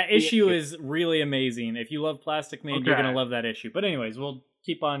 That issue is really amazing. If you love Plastic Man, you're going to love that issue. But anyways, we'll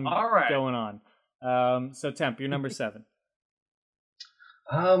keep on going on. So, Temp, you're number 7.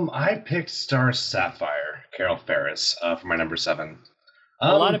 I picked Star Sapphire, Carol Ferris, for my number 7.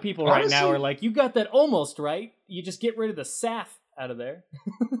 A lot of people right now are like, you got that almost right. You just get rid of the Saf out of there.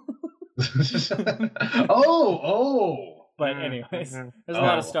 oh. But anyways, there's a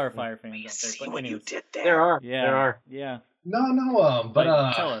lot of Starfire fans out there. But what you did there. There are. Yeah. No, but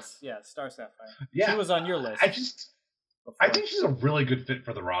tell us. Yeah, Star Sapphire. Yeah. She was on your list. I think she's a really good fit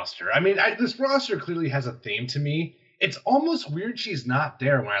for the roster. I mean, this roster clearly has a theme to me. It's almost weird she's not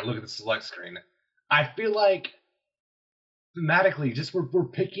there when I look at the select screen. I feel like thematically, just we're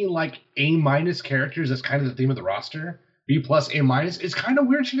picking like A- characters. That's kind of the theme of the roster. B+, A-. It's kind of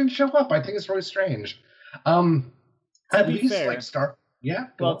weird she didn't show up. I think it's really strange. At least fair, like Star. Yeah.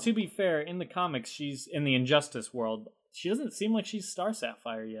 Well, to be fair, in the comics, she's in the Injustice world. She doesn't seem like she's Star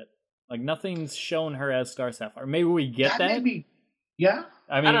Sapphire yet. Like nothing's shown her as Star Sapphire. Maybe we get that. Maybe. Yeah.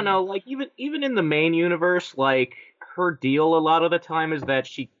 I don't know. Like even in the main universe, like her deal a lot of the time is that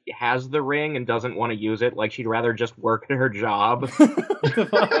she has the ring and doesn't want to use it. Like she'd rather just work at her job.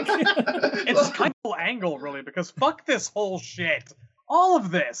 It's kind of angle, really, because fuck this whole shit. All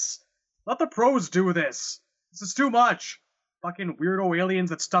of this. Let the pros do this. This is too much. Fucking weirdo aliens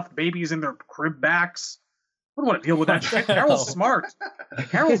that stuffed babies in their crib backs. I don't want to deal with that shit. Carol's smart.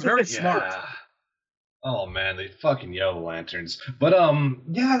 Carol's very smart. Oh man, they fucking yellow lanterns. But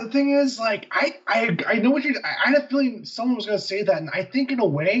yeah, the thing is, like, I know what I had a feeling someone was gonna say that, and I think in a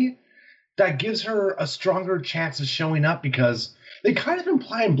way that gives her a stronger chance of showing up, because they kind of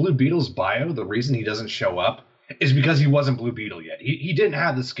imply in Blue Beetle's bio the reason he doesn't show up is because he wasn't Blue Beetle yet. He didn't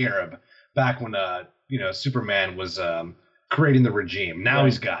have the scarab back when Superman was creating the regime. Now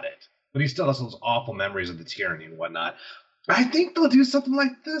he's got it. But he still has those awful memories of the tyranny and whatnot. I think they'll do something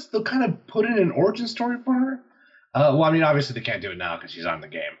like this. They'll kind of put in an origin story for her. Well, I mean, obviously they can't do it now because she's on the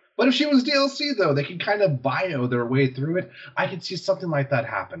game. But if she was DLC, though, they can kind of bio their way through it. I could see something like that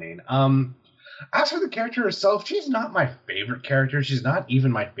happening. As for the character herself, she's not my favorite character. She's not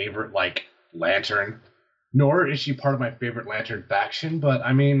even my favorite, like, Lantern. Nor is she part of my favorite Lantern faction. But,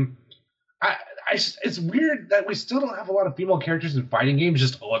 I mean, it's weird that we still don't have a lot of female characters in fighting games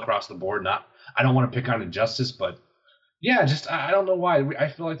just all across the board. I don't want to pick on Injustice, but yeah, I don't know why. I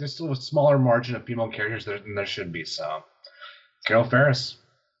feel like there's still a smaller margin of female characters than there should be. So, Carol Ferris.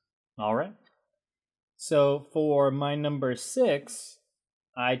 All right. So for my number 6,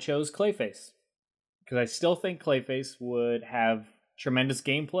 I chose Clayface. Because I still think Clayface would have tremendous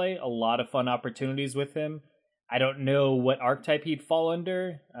gameplay, a lot of fun opportunities with him. I don't know what archetype he'd fall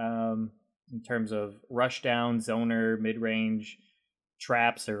under in terms of rushdown, zoner, mid-range,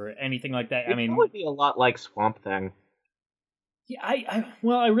 traps, or anything like that. It would be a lot like Swamp Thing. Yeah, I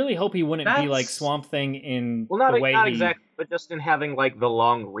really hope he wouldn't be like Swamp Thing in the way not exactly, but just in having like the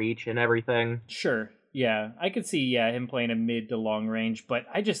long reach and everything. Sure, yeah, I could see him playing a mid to long range, but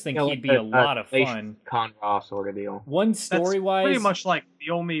I just think he'd be a lot of fun. Conra sort of deal. One story-wise, pretty much like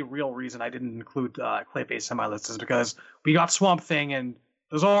the only real reason I didn't include Clayface in my list is because we got Swamp Thing and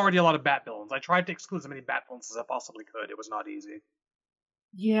there's already a lot of Bat villains. I tried to exclude as many Bat villains as I possibly could. It was not easy.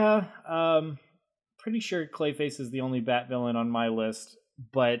 Yeah, pretty sure Clayface is the only Bat villain on my list,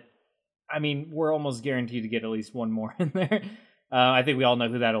 but I mean, we're almost guaranteed to get at least one more in there. I think we all know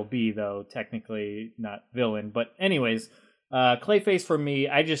who that'll be, though, technically not villain. But anyways, Clayface for me,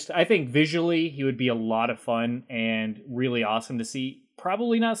 I think visually he would be a lot of fun and really awesome to see.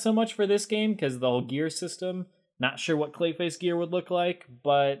 Probably not so much for this game because the whole gear system. Not sure what Clayface gear would look like,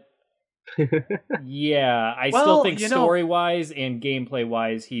 but yeah, I still think story-wise and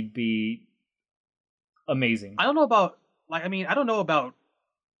gameplay-wise he'd be amazing. I don't know about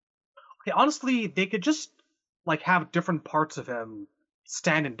okay, honestly, they could just like have different parts of him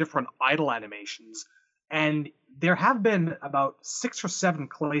stand in different idle animations, and there have been about 6 or 7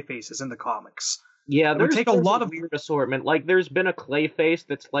 Clayfaces in the comics. Yeah, there's a lot of weird assortment. Like, there's been a Clayface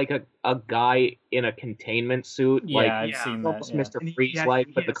that's like a guy in a containment suit. Yeah, like, I've seen that. Almost Mr.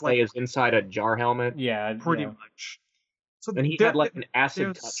 Freeze-like, but the clay is inside a jar helmet. Yeah, pretty much. So and he had like an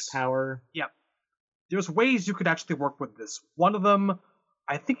acid touch power. Yeah, there's ways you could actually work with this. One of them,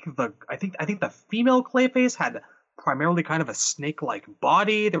 I think the female Clayface had primarily kind of a snake-like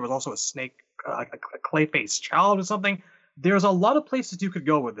body. There was also a snake, a Clayface child or something. There's a lot of places you could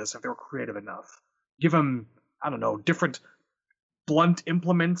go with this if they were creative enough. Give him, I don't know, different blunt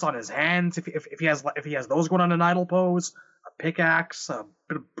implements on his hands if he has those going on an idle pose, a pickaxe, a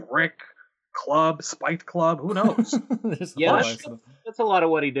bit of brick, club, spiked club, who knows? Yeah, that's a lot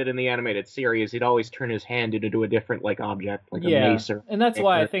of what he did in the animated series. He'd always turn his hand into a different like object, like a mace or. And that's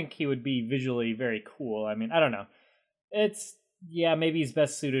why I think he would be visually very cool. I mean, I don't know. Maybe he's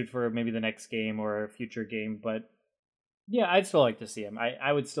best suited for maybe the next game or a future game, but yeah, I'd still like to see him.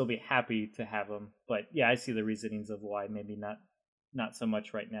 I would still be happy to have him, but yeah, I see the reasonings of why maybe not so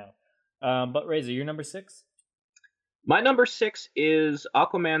much right now. But Razor, your number 6? My number 6 is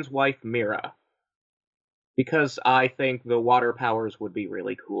Aquaman's wife, Mira. Because I think the water powers would be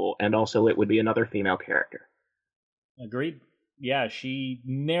really cool, and also it would be another female character. Agreed. Yeah, she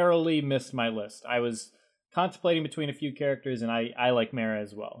narrowly missed my list. I was contemplating between a few characters, and I like Mira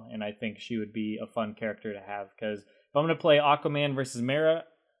as well, and I think she would be a fun character to have, because if I'm going to play Aquaman versus Mira,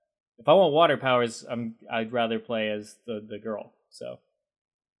 if I want water powers, I'd rather play as the girl. So,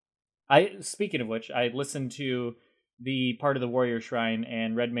 speaking of which, I listened to the part of the Warrior Shrine,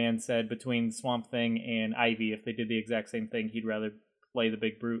 and Redman said between Swamp Thing and Ivy, if they did the exact same thing, he'd rather play the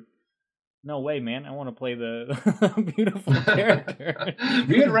big brute. No way, man. I want to play the beautiful character.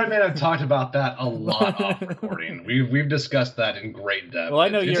 Me and Redman have talked about that a lot off recording. We've discussed that in great depth. Well, I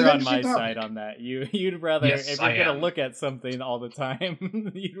know you're on my side on that. You'd rather, if you're going to look at something all the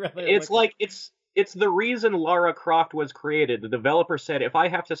time, you'd rather. It's the reason Lara Croft was created. The developer said, if I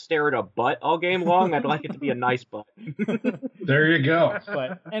have to stare at a butt all game long, I'd like it to be a nice butt. There you go.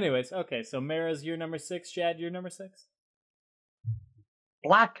 But anyways, okay, so Mira's your number 6. Chad, your number 6?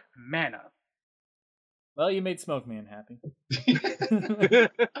 Black Mana. Well, you made Smoke Man happy.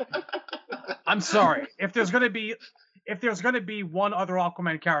 I'm sorry. If there's gonna be one other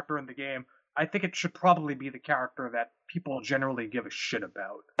Aquaman character in the game, I think it should probably be the character that people generally give a shit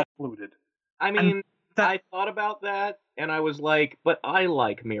about. Included. I mean, I thought about that, and I was like, but I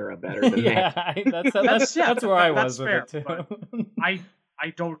like Mira better than that. That's where I was with fair, it too. I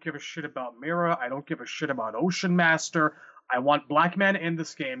don't give a shit about Mira. I don't give a shit about Ocean Master. I want Black Man in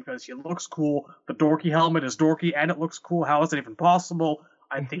this game because he looks cool. The dorky helmet is dorky and it looks cool. How is it even possible?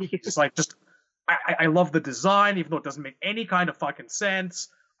 I think he's like I love the design, even though it doesn't make any kind of fucking sense.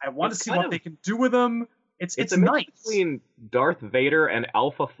 I want to see what they can do with him. It's a nice. mix between Darth Vader and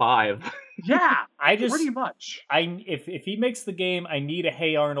Alpha 5. Yeah, I just pretty much. If he makes the game, I need a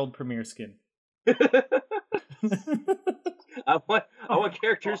Hey Arnold premiere skin. I want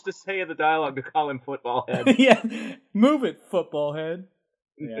characters to say in the dialogue to call him Football Head. Yeah, move it, Football Head.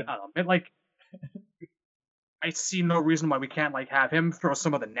 Yeah, And like, I see no reason why we can't like have him throw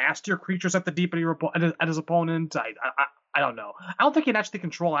some of the nastier creatures at at his opponent. I don't know. I don't think he can actually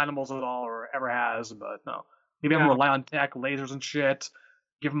control animals at all, or ever has. But no, maybe I'm gonna rely on tech, lasers, and shit.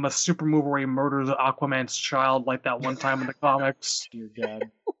 Give him a super move where he murders Aquaman's child, like that one time in the comics. Dear God.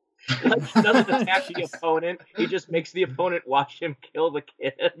 Like, he doesn't attack the opponent, he just makes the opponent watch him kill the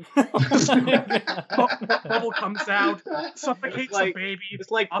kid. Bubble comes out, suffocates the baby.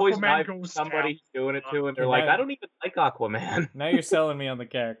 It's like poison ivy somebody he's doing it to, and they're like, I don't even like Aquaman. Now you're selling me on the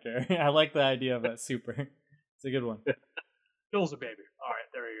character. I like the idea of that super. It's a good one. Kills a baby. All right,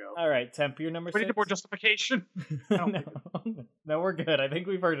 there you go. All right, Temp, you're number 6. We need more justification. No, we're good. I think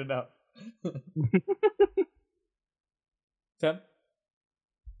we've heard enough. Temp?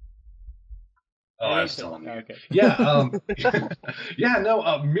 Oh, I'm still on. Okay. Yeah,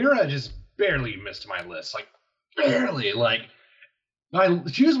 Mira just barely missed my list. Like, barely. Like,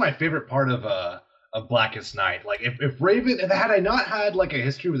 she was my favorite part of Blackest Night. Like, if Raven, had I not had like a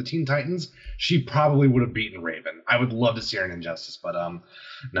history with the Teen Titans, she probably would have beaten Raven. I would love to see her in Injustice, but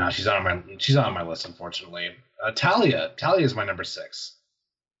no, she's not on my list, unfortunately. Talia is my number 6,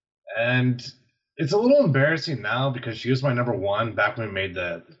 and it's a little embarrassing now because she was my number 1 back when we made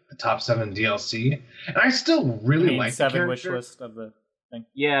the top 7 DLC, and I still really like the 7 character. wish list of the thing.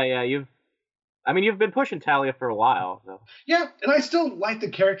 Yeah, you've been pushing Talia for a while. So. Yeah, and I still like the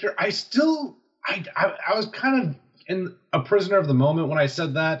character. I was kind of a prisoner of the moment when I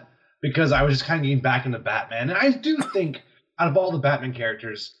said that because I was just kind of getting back into Batman, and I do think out of all the Batman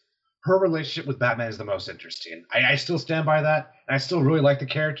characters, her relationship with Batman is the most interesting. I still stand by that, and I still really like the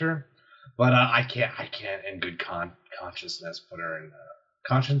character. But I can't in good consciousness put her in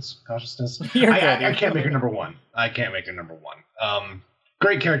consciousness. I can't make her number 1. I can't make her number 1.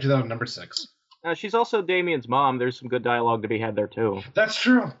 Great character though, number 6. She's also Damien's mom. There's some good dialogue to be had there too. That's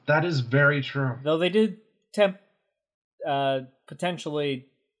true. That is very true. Though they did potentially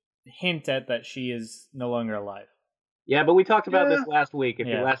hint at that she is no longer alive. Yeah, but we talked about this last week. If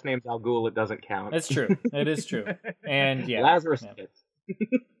your last name's Al Ghul, it doesn't count. It's true. It is true. And yeah, Lazarus hits.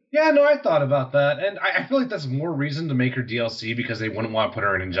 Yeah, no, I thought about that, and I feel like that's more reason to make her DLC because they wouldn't want to put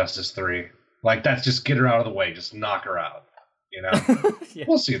her in Injustice 3. Like, that's just get her out of the way, just knock her out, you know? Yeah.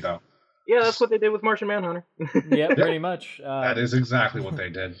 We'll see, though. Yeah, that's what they did with Martian Manhunter. Yeah, pretty much. That is exactly what they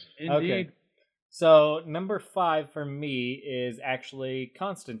did. Indeed. Okay. So, number 5 for me is actually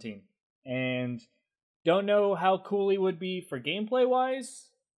Constantine. And don't know how cool he would be for gameplay-wise.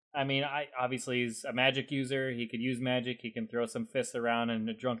 I mean, obviously he's a magic user. He could use magic. He can throw some fists around in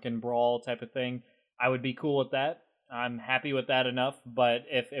a drunken brawl type of thing. I would be cool with that. I'm happy with that enough. But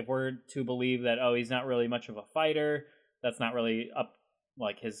if we're to believe that, he's not really much of a fighter, that's not really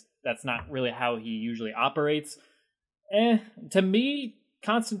that's not really how he usually operates. To me,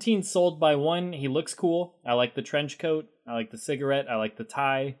 Constantine's sold by 1, he looks cool. I like the trench coat. I like the cigarette. I like the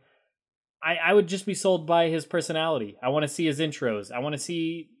tie. I would just be sold by his personality. I want to see his intros. I want to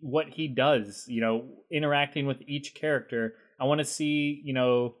see what he does, interacting with each character. I want to see,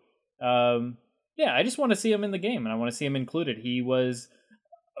 I just want to see him in the game, and I want to see him included. He was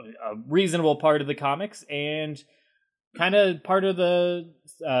a reasonable part of the comics, and kind of part of the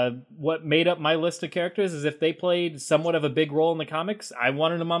what made up my list of characters is if they played somewhat of a big role in the comics, I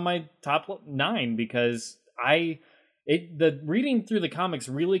wanted them on my top 9 because the reading through the comics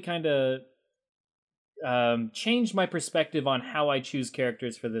really kind of changed my perspective on how I choose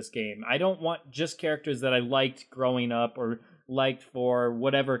characters for this game. I don't want just characters that I liked growing up or liked for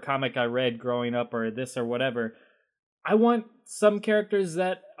whatever comic I read growing up or this or whatever. I want some characters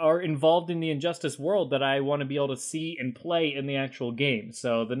that are involved in the Injustice world that I want to be able to see and play in the actual game.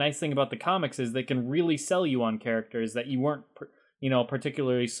 So the nice thing about the comics is they can really sell you on characters that you weren't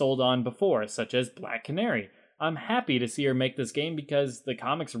particularly sold on before, such as Black Canary. I'm happy to see her make this game because the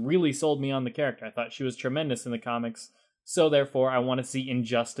comics really sold me on the character. I thought she was tremendous in the comics, so therefore I want to see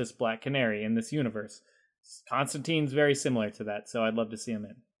Injustice Black Canary in this universe. Constantine's very similar to that, so I'd love to see him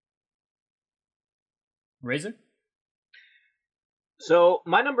in. Razor? So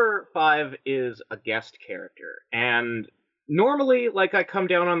my number 5 is a guest character, and normally, I come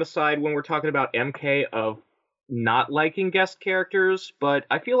down on the side when we're talking about MK of not liking guest characters, but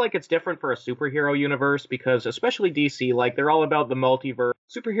I feel like it's different for a superhero universe because, especially DC, like, they're all about the multiverse.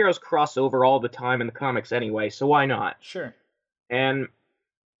 Superheroes cross over all the time in the comics anyway, so why not? Sure. And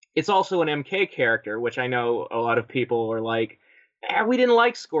it's also an MK character, which I know a lot of people are like, we didn't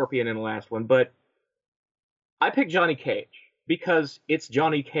like Scorpion in the last one, but I picked Johnny Cage because it's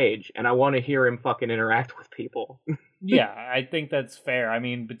Johnny Cage, and I want to hear him fucking interact with people. Yeah, I think that's fair. I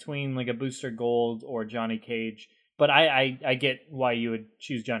mean, between like a Booster Gold or Johnny Cage, but I get why you would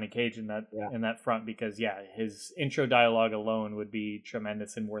choose Johnny Cage in that front because his intro dialogue alone would be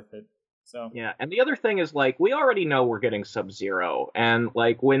tremendous and worth it. So yeah, and the other thing is like we already know we're getting Sub-Zero, and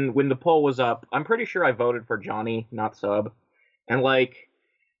like when the poll was up, I'm pretty sure I voted for Johnny, not Sub, and like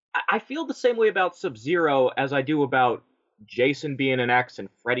I feel the same way about Sub-Zero as I do about Jason being an X and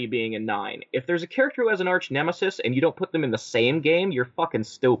Freddy being a 9. If there's a character who has an arch nemesis and you don't put them in the same game, you're fucking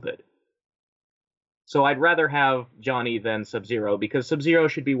stupid. So I'd rather have Johnny than Sub-Zero, because Sub-Zero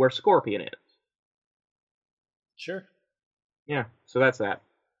should be where Scorpion is. Sure. Yeah, so that's that.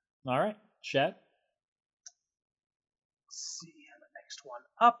 All right. Shad? Let's see, the next one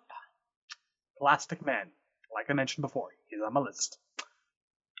up. Plastic Man. Like I mentioned before, he's on my list.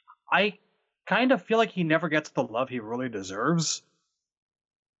 I kind of feel like he never gets the love he really deserves.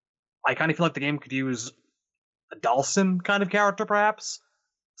 I kind of feel like the game could use a Dhalsim kind of character, perhaps.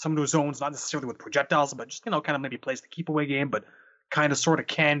 Someone who zones not necessarily with projectiles, but just, kind of maybe plays the keep away game, but kind of sort of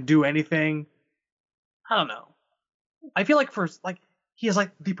can do anything. I don't know. I feel like he is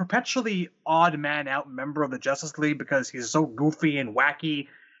like the perpetually odd man out member of the Justice League because he's so goofy and wacky.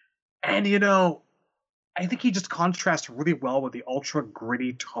 And, I think he just contrasts really well with the ultra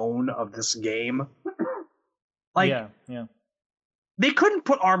gritty tone of this game. Yeah. They couldn't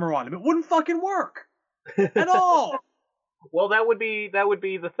put armor on him. It wouldn't fucking work. At all. Well, that would be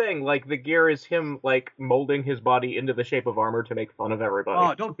the thing. Like, the gear is him, like, molding his body into the shape of armor to make fun of everybody.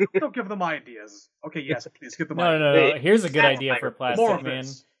 Oh, don't give them ideas. Okay, yes, please give them ideas. No. Here's a good idea for Plastic Man.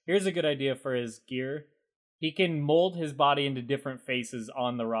 This. Here's a good idea for his gear. He can mold his body into different faces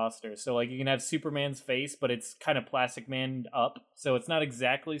on the roster. So, like, you can have Superman's face, but it's kind of Plastic Man up. So it's not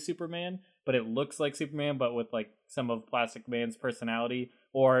exactly Superman, but it looks like Superman, but with, like, some of Plastic Man's personality.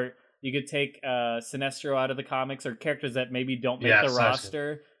 Or you could take Sinestro out of the comics, or characters that maybe don't make the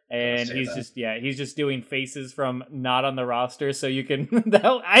roster. And he's just doing faces from not on the roster. So you can,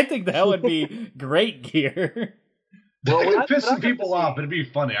 I think that would be great gear. Well, it would piss some people off, but it'd be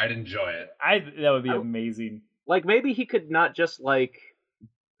funny. I'd enjoy it. That would be amazing. Like, maybe he could not just, like,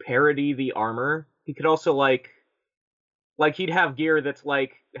 parody the armor. He could also, like, he'd have gear that's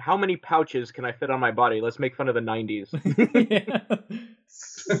like, how many pouches can I fit on my body? Let's make fun of the 90s.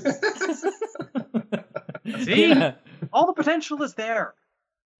 See? Yeah. All the potential is there.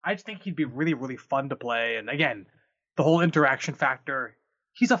 I just think he'd be really, really fun to play. And again, the whole interaction factor,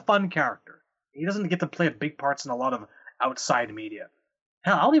 he's a fun character. He doesn't get to play big parts in a lot of outside media.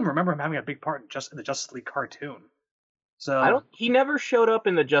 Hell, I don't even remember him having a big part in the Justice League cartoon. So he never showed up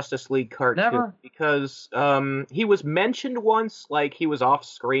in the Justice League cartoon. Never? Because he was mentioned once, like he was off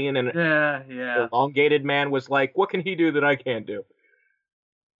screen, and the elongated man was like, "What can he do that I can't do?"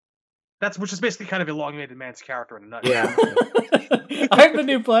 Which is basically kind of elongated man's character in a nutshell. Yeah. I'm the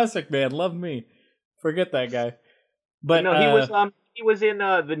new Plastic Man. Love me. Forget that guy. But no, he was in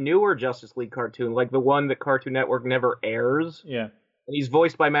the newer Justice League cartoon, like the one that Cartoon Network never airs. Yeah. And he's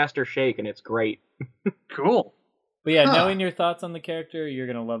voiced by Master Shake, and it's great. Cool. But yeah, knowing your thoughts on the character, you're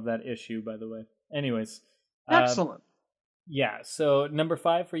going to love that issue, by the way. Anyways. Excellent. Yeah, so number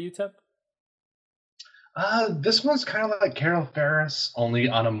 5 for you, Tep? This one's kind of like Carol Ferris, only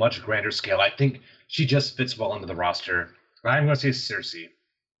on a much grander scale. I think she just fits well into the roster. I'm going to say Circe.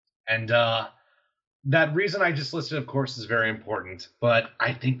 And that reason I just listed, of course, is very important. But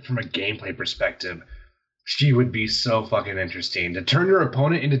I think from a gameplay perspective, she would be so fucking interesting. To turn your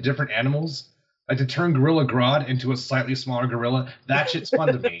opponent into different animals, like to turn Gorilla Grodd into a slightly smaller gorilla, that shit's fun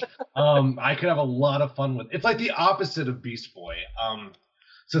to me. I could have a lot of fun with it. It's like the opposite of Beast Boy.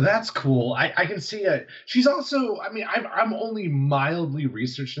 So that's cool. I can see it. She's also, I'm only mildly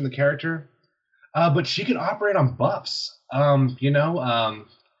researching the character, but she can operate on buffs.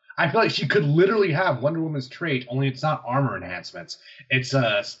 I feel like she could literally have Wonder Woman's trait, only it's not armor enhancements. It's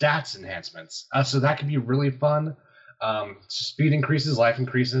stats enhancements. So that could be really fun. Speed increases, life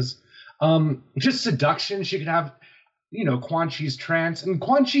increases. Just seduction. She could have, Quan Chi's trance. And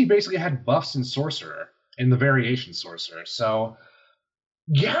Quan Chi basically had buffs in Sorcerer, in the variation Sorcerer. So,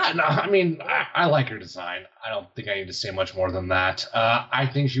 yeah, no, I like her design. I don't think I need to say much more than that. I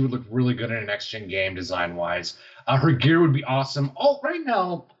think she would look really good in a next-gen game design-wise. Her gear would be awesome. Oh, right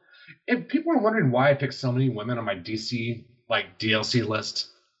now, if people are wondering why I picked so many women on my DC like DLC list,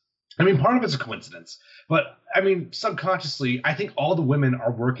 I mean, part of it's a coincidence, but I mean, subconsciously, I think all the women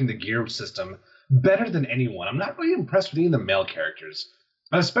are working the gear system better than anyone. I'm not really impressed with any of the male characters,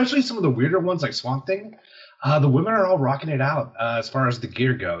 especially some of the weirder ones like Swamp Thing. The women are all rocking it out as far as the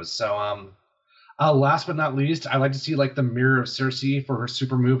gear goes. So, last but not least, I like to see like the Mirror of Circe for her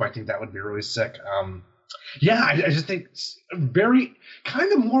super move. I think that would be really sick. Yeah, I just think it's very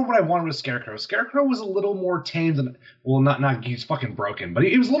kind of more what I wanted with Scarecrow. Scarecrow was a little more tame than not he's fucking broken, but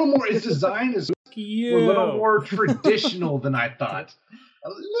he was a little more. His design is a little more traditional than I thought. A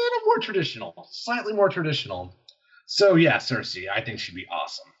little more traditional, slightly more traditional. So yeah, Circe, I think she'd be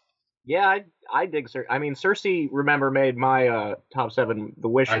awesome. Yeah, I dig Circe. I mean, Circe, remember, made my top 7 the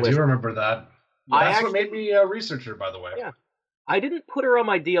wish list. I do remember that. That's what made me a researcher, by the way. Yeah. I didn't put her on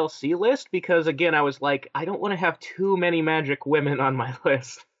my DLC list because, again, I was like, I don't want to have too many magic women on my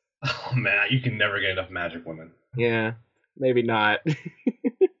list. Oh, man, you can never get enough magic women. Yeah, maybe not.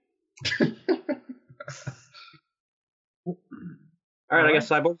 All right, I guess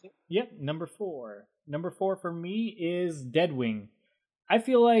Cyborg. Yep, number 4. Number 4 for me is Deadwing. I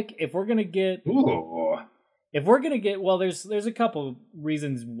feel like if we're gonna get, well, there's a couple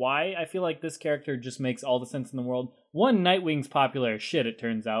reasons why I feel like this character just makes all the sense in the world. One, Nightwing's popular as shit. It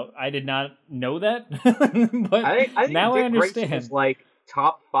turns out I did not know that, but I think now Dick I understand. Grayson is like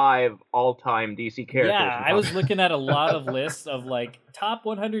top 5 all-time DC characters. Yeah, I was looking at a lot of lists of like top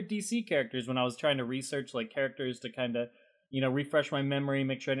 100 DC characters when I was trying to research like characters to kind of refresh my memory,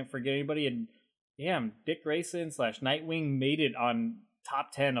 make sure I didn't forget anybody. And damn, Dick Grayson / Nightwing made it on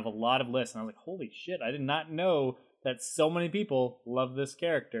top 10 of a lot of lists, and I was like, holy shit, I did not know that so many people love this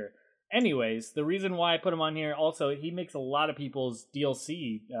character. Anyways, the reason why I put him on here, also, he makes a lot of people's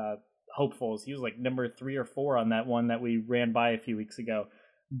DLC hopefuls. He was like number 3 or 4 on that one that we ran by a few weeks ago.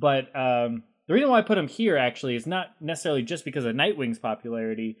 But the reason why I put him here, actually, is not necessarily just because of Nightwing's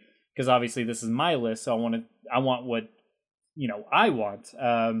popularity, because obviously this is my list, so I want what I want.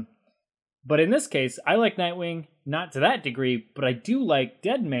 But in this case, I like Nightwing, not to that degree, but I do like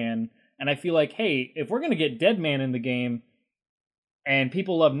Deadman, and I feel like, hey, if we're going to get Deadman in the game, and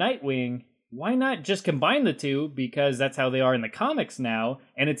people love Nightwing, why not just combine the two, because that's how they are in the comics now,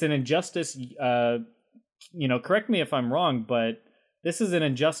 and it's an Injustice, correct me if I'm wrong, but this is an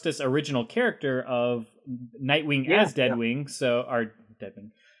Injustice original character of Nightwing as Deadwing,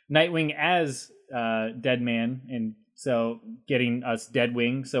 Nightwing as Deadman, and so getting us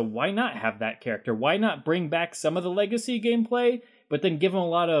Deadwing. So why not have that character? Why not bring back some of the legacy gameplay, but then give him a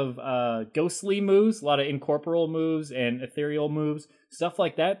lot of ghostly moves, a lot of incorporeal moves and ethereal moves, stuff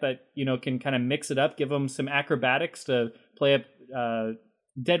like that can kind of mix it up, give him some acrobatics to play up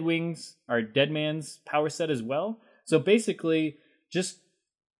Deadwing's or Deadman's power set as well. So basically, just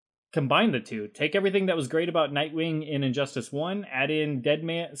combine the two. Take everything that was great about Nightwing in Injustice 1, add in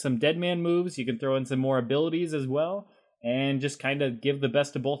some Deadman moves, you can throw in some more abilities as well, and just kind of give the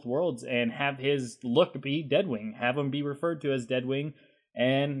best of both worlds and have his look be Deadwing. Have him be referred to as Deadwing,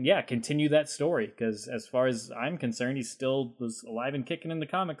 and yeah, continue that story, because as far as I'm concerned, he still was alive and kicking in the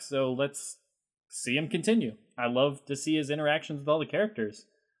comics, so let's see him continue. I love to see his interactions with all the characters.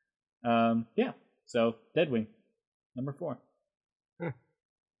 So Deadwing, number 4.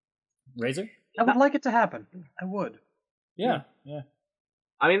 Razor? I would like it to happen. I would. Yeah.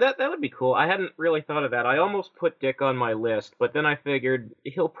 I mean, that would be cool. I hadn't really thought of that. I almost put Dick on my list, but then I figured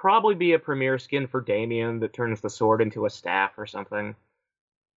he'll probably be a premier skin for Damian that turns the sword into a staff or something.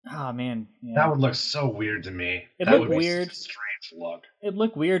 Oh, man. Yeah. That would look so weird to me. That would be weird. Such a strange look. It'd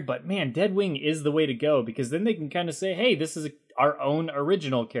look weird, but man, Deadwing is the way to go, because then they can kind of say, hey, this is our own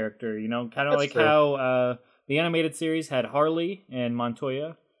original character, kind of like true. How the animated series had Harley and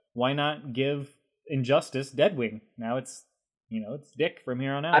Montoya. Why not give Injustice Deadwing? Now it's Dick from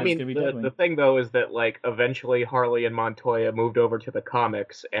here on out. I mean, the thing though is that eventually Harley and Montoya moved over to the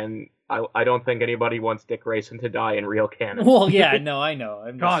comics, and I don't think anybody wants Dick Grayson to die in real canon. Well, yeah, no, I know.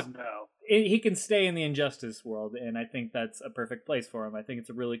 God no. He can stay in the Injustice world, and I think that's a perfect place for him. I think it's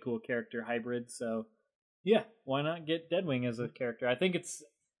a really cool character hybrid. So yeah, why not get Deadwing as a character? I think it's.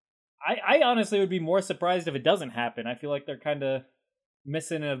 I honestly would be more surprised if it doesn't happen. I feel like they're kind of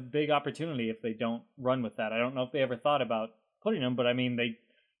missing a big opportunity if they don't run with that. I don't know if they ever thought about putting them, but I mean, they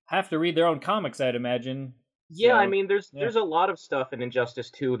have to read their own comics, I'd imagine. Yeah, so, I mean, there's a lot of stuff in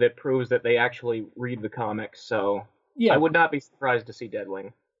Injustice 2 that proves that they actually read the comics, so yeah. I would not be surprised to see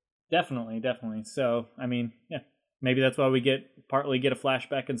Deadwing. Definitely. So, I mean, yeah, maybe that's why we partly get a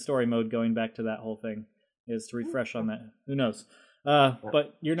flashback in story mode going back to that whole thing, is to refresh on that. Who knows?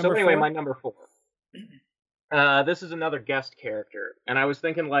 But your number 4? So anyway, my number 4. This is another guest character, and I was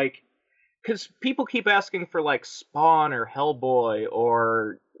thinking like, because people keep asking for like Spawn or Hellboy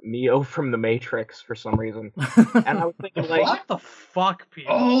or Neo from the Matrix for some reason, and I was thinking like, What the fuck,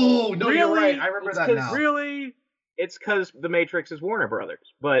 people? Oh no, you're Really? right. I remember It's that 'cause now. Really? it's because the Matrix is Warner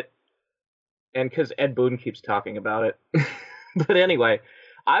Brothers, and because Ed Boon keeps talking about it. But anyway,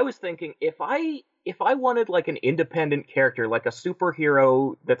 I was thinking if I wanted like an independent character, like a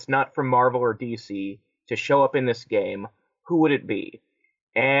superhero that's not from Marvel or DC, to show up in this game, who would it be?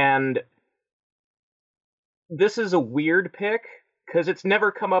 And this is a weird pick because it's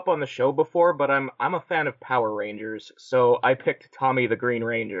never come up on the show before, but I'm a fan of Power Rangers, so I picked Tommy the Green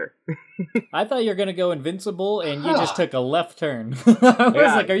Ranger. I thought you were gonna go Invincible, and you just took a left turn. I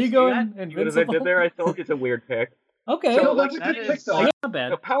was like, "Are you going Invincible?" As I did there, I told you it's a weird pick. Okay, So like, that's a that good is- pick, though. yeah, not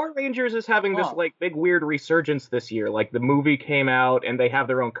bad. So Power Rangers is having this Huh. like big weird resurgence this year. Like the movie came out, and they have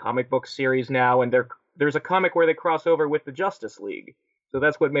their own comic book series now, and there's a comic where they cross over with the Justice League. So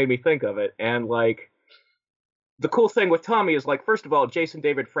that's what made me think of it. And like, the cool thing with Tommy is like, first of all, Jason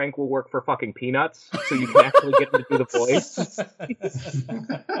David Frank will work for fucking Peanuts, so you can actually get him to do the voice.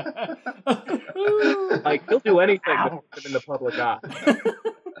 Like he'll do anything to put him in the public eye.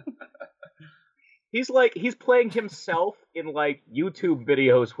 He's playing himself in like YouTube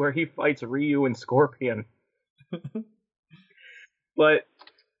videos where he fights Ryu and Scorpion.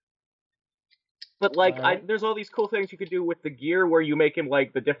 But like, there's all these cool things you could do with the gear where you make him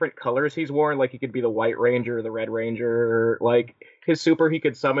like the different colors he's worn. Like he could be the White Ranger or the Red Ranger. Like his super, he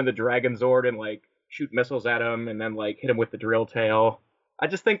could summon the Dragon Zord and like shoot missiles at him and then like hit him with the drill tail. I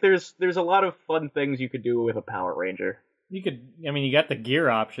just think there's a lot of fun things you could do with a Power Ranger. You got the gear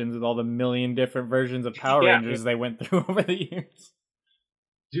options with all the million different versions of Power Rangers they went through over the years.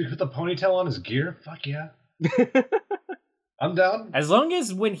 Dude, with the ponytail on his gear? Fuck yeah. I'm down. As long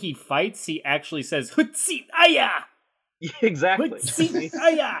as when he fights, he actually says "Hutsi Aya." Exactly. Hutsi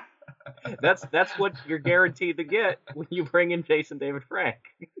Aya. That's what you're guaranteed to get when you bring in Jason David Frank.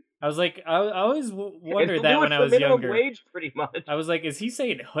 I was like, I always wondered It's that the when I was minimum younger. wage, pretty much. I was like, is he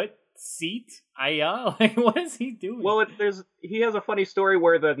saying "Hutsi Aya"? Like, what is he doing? Well, he has a funny story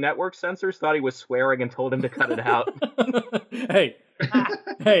where the network censors thought he was swearing and told him to cut it out. hey,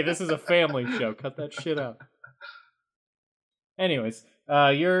 this is a family show. Cut that shit out. Anyways,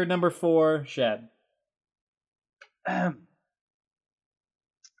 you're number 4, Shad.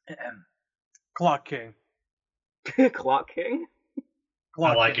 Clock King. Clock King?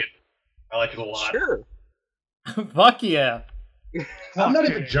 Clock I like King. it. I like it a lot. Sure. Fuck yeah. I'm not Clock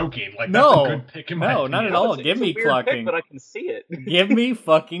even King. joking. Like, No. that's a good pick in my No, opinion. not at all. It's Give a me weird Clock pick, King. but I can see it. Give me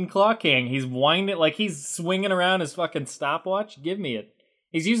fucking Clock King. He's winding like he's swinging around his fucking stopwatch. Give me it.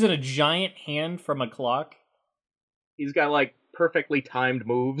 He's using a giant hand from a clock. He's got like perfectly timed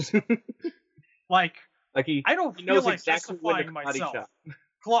moves. Like, like I don't he feel knows like exactly when to justifying karate myself. chop.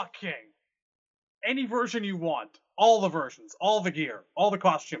 Clock King. Any version you want. All the versions. All the gear. All the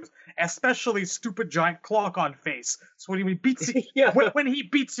costumes. Especially stupid giant clock on face. So when he beats you, Yeah. when he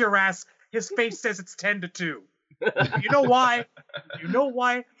beats your ass, his face says it's 10-2. You know why? You know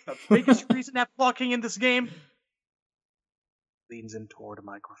why? The biggest reason that Clock King in this game leans in toward a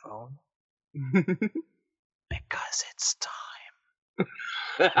microphone. Because it's time.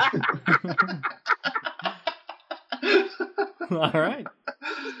 All right.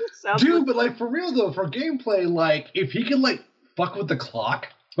 Sounds Dude, but like for real though, for gameplay, like if he could like fuck with the clock,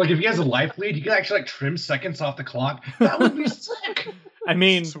 like if he has a life lead, he could actually like trim seconds ooff the clock. That would be sick. I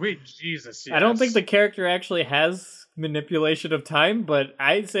mean, Sweet Jesus, yes. I don't think the character actually has manipulation of time, but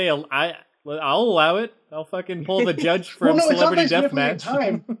I'd say I'll allow it. I'll fucking pull the judge from Well, no, Celebrity it's not that he's Deathmatch.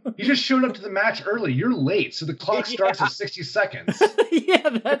 manipulating time. You just showed up to the match early. You're late, so the clock starts Yeah. at 60 seconds. Yeah,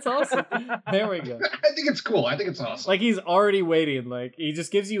 that's awesome. There we go. I think it's cool. I think it's awesome. Like he's already waiting. Like he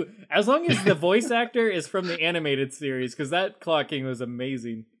just gives you, as long as the voice actor is from the animated series, because that Clock King was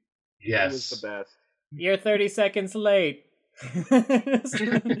amazing. He was yes. the best. You're 30 seconds late.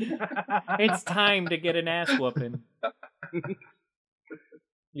 It's time to get an ass whooping.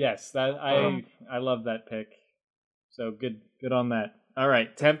 Yes, that I love that pick. So good on that. All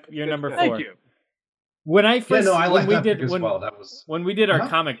right, Temp, you're number 4. Thank you. When I Yeah, first no, I like when we that did pick as when, well. That was when we did our Uh-huh.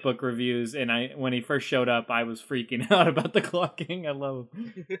 comic book reviews, and when he first showed up, I was freaking out about the Clock King. I love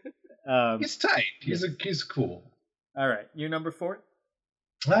him. he's tight. He's cool. All right, you're number 4.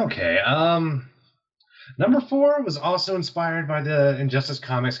 Okay. Number 4 was also inspired by the Injustice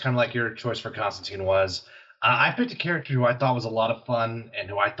comics, kind of like your choice for Constantine was. I picked a character who I thought was a lot of fun and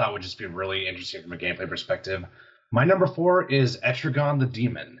who I thought would just be really interesting from a gameplay perspective. My number 4 is Etrigan the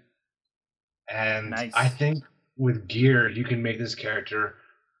Demon. And Nice. I think with gear, you can make this character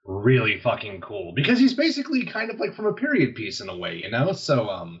really fucking cool because he's basically kind of like from a period piece in a way, you know?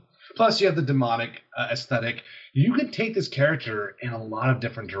 So, plus you have the demonic aesthetic. You could take this character in a lot of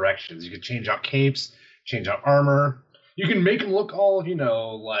different directions. You could change out capes, change out armor. You can make him look all,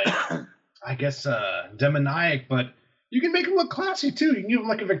 like, I guess, demoniac, but you can make him look classy too. You can give him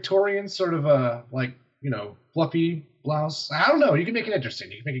like a Victorian sort of fluffy blouse. I don't know. You can make it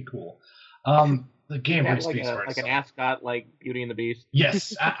interesting. You can make it cool. The game really speaks for itself. Like an ascot, like Beauty and the Beast.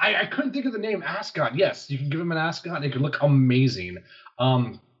 Yes, I couldn't think of the name ascot. Yes, you can give him an ascot. And it could look amazing.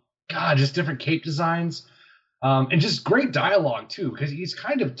 God, just different cape designs. And just great dialogue too, because he's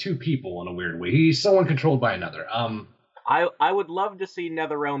kind of two people in a weird way. He's someone controlled by another. I would love to see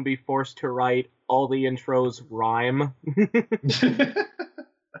NetherRealm be forced to write all the intros rhyme.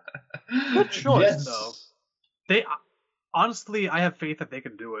 Good choice, though. They honestly, I have faith that they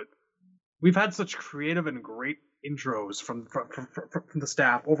can do it. We've had such creative and great intros from the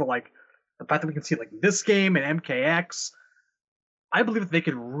staff over like the fact that we can see like this game and MKX. I believe that they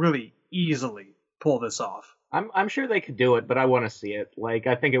could really easily pull this off. I'm sure they could do it, but I want to see it. Like,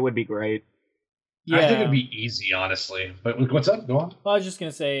 I think it would be great. Yeah. I think it'd be easy, honestly. But what's up? Go on. Well, I was just going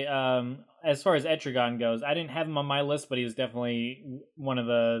to say, as far as Etrigan goes, I didn't have him on my list, but he was definitely one of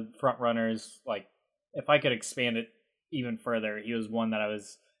the front runners. Like, if I could expand it even further, he was one that I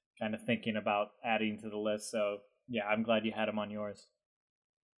was kind of thinking about adding to the list. So, yeah, I'm glad you had him on yours.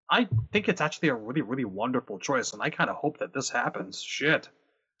 I think it's actually a really, really wonderful choice, and I kind of hope that this happens. Shit.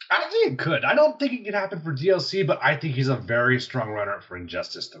 I think it could. I don't think it could happen for DLC, but I think he's a very strong runner for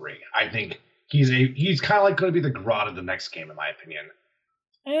Injustice 3. I think he's kind of like going to be the Grodd of the next game, in my opinion.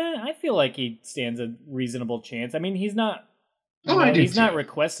 I feel like he stands a reasonable chance. I mean, he's not. He's not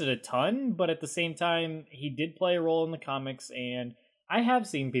requested a ton, but at the same time, he did play a role in the comics, and I have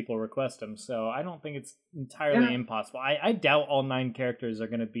seen people request him, so I don't think it's entirely impossible. I doubt all 9 characters are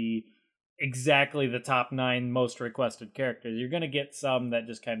going to be exactly the top 9 most requested characters. You're going to get some that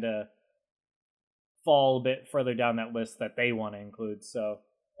just kind of fall a bit further down that list that they want to include. So,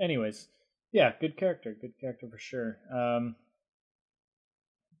 anyways, yeah, good character for sure.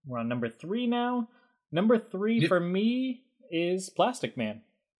 We're on number 3 now. Number 3 for me is Plastic Man.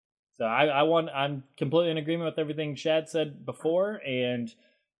 So I'm completely in agreement with everything Shad said before, and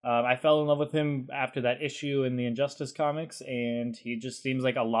I fell in love with him after that issue in the Injustice comics, and he just seems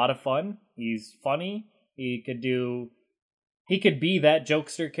like a lot of fun. He's funny. He could be that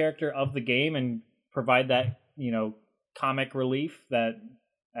jokester character of the game and provide that, comic relief that,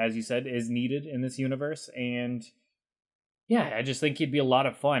 as you said, is needed in this universe. And yeah, I just think he'd be a lot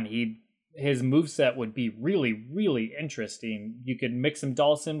of fun. His moveset would be really, really interesting. You could mix some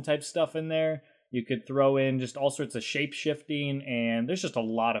Dalsim type stuff in there. You could throw in just all sorts of shape-shifting, and there's just a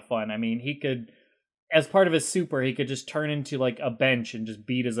lot of fun. I mean, he could, as part of his super, he could just turn into like a bench and just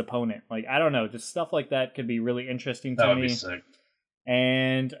beat his opponent. Like, I don't know, just stuff like that could be really interesting to me. That would be sick.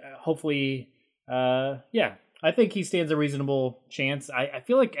 And hopefully, I think he stands a reasonable chance. I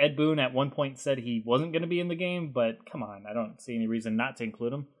feel like Ed Boon at one point said he wasn't going to be in the game, but come on, I don't see any reason not to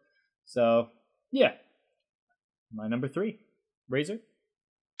include him. So, yeah. My number 3. Razor?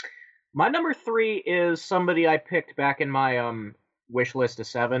 My number 3 is somebody I picked back in my wish list of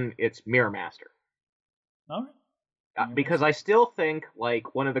 7. It's Mirror Master. All right. Because I still think,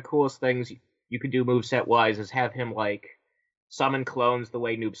 like, one of the coolest things you could do moveset-wise is have him, like, summon clones the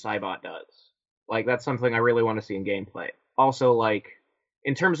way Noob Saibot does. Like, that's something I really want to see in gameplay. Also, like,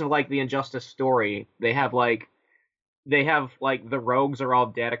 in terms of, like, the Injustice story, they have, like, the rogues are all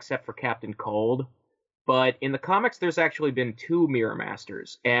dead except for Captain Cold. But in the comics, there's actually been 2 Mirror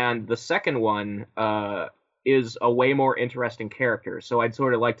Masters, and the second one is a way more interesting character. So I'd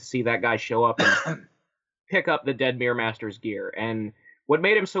sort of like to see that guy show up and pick up the dead Mirror Master's gear. And what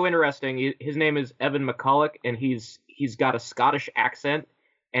made him so interesting, his name is Evan McCulloch, and he's got a Scottish accent,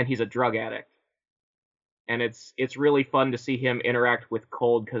 and he's a drug addict. And it's really fun to see him interact with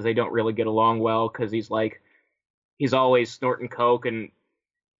Cold, because they don't really get along well, because he's always snorting coke, and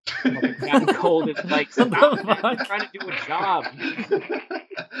Captain Cold is like, stop, I'm trying to do a job.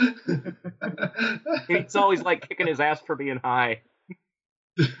 He's always like kicking his ass for being high.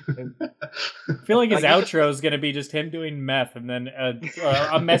 I feel like his outro is going to be just him doing meth, and then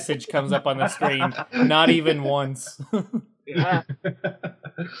a message comes up on the screen, not even once. Yeah.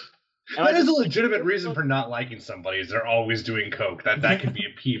 That is a legitimate reason for not liking somebody, is they're always doing coke. That could be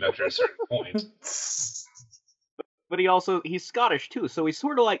a peeve after a certain point. But he's Scottish too, so he's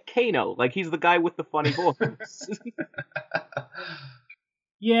sort of like Kano, like he's the guy with the funny voice.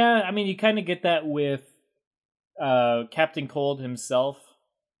 Yeah, I mean, you kind of get that with Captain Cold himself,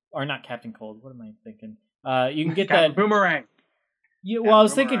 or not Captain Cold. What am I thinking? You can get that Boomerang. Yeah, well, I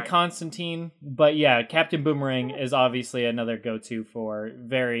was thinking Boomerang. Constantine, but yeah, Captain Boomerang is obviously another go-to for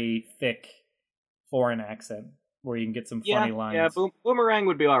very thick foreign accent where you can get some funny lines. Yeah, Boomerang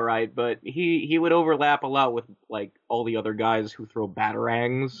would be all right, but he would overlap a lot with like all the other guys who throw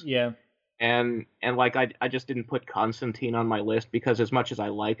batarangs. Yeah. And like I just didn't put Constantine on my list because as much as I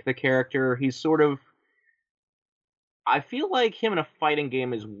like the character, he's sort of, I feel like him in a fighting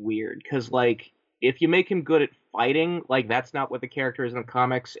game is weird because like if you make him good at fighting, like that's not what the character is in the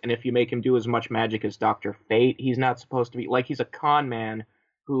comics, and if you make him do as much magic as Dr. Fate, he's not supposed to be, like he's a con man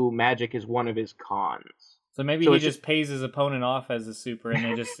who magic is one of his cons. So maybe he just pays his opponent off as a super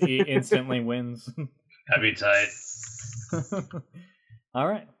and he instantly wins. That'd be tight. All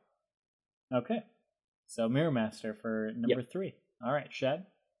right. Okay. So Mirror Master for number 3. All right, Shad.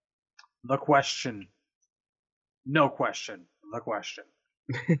 The question. No question. The question.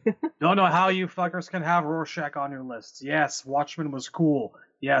 Don't know how you fuckers can have Rorschach on your lists. Yes, Watchmen was cool.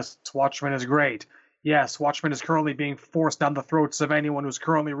 Yes, Watchmen is great. Yes, Watchmen is currently being forced down the throats of anyone who's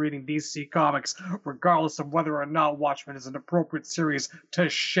currently reading DC Comics, regardless of whether or not Watchmen is an appropriate series to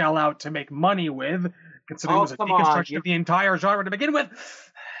shell out to make money with, considering it was a deconstruction of the entire genre to begin with.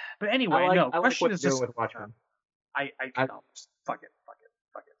 But anyway, question is just... with Watchmen. I know. Fuck it.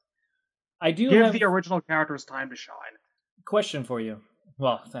 I do Give have the original characters time to shine. Question for you.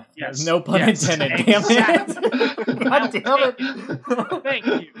 Well, yes. No pun intended. Exactly. Damn it! God damn it! Thank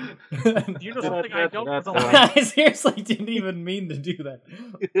you. You know something I don't? I seriously didn't even mean to do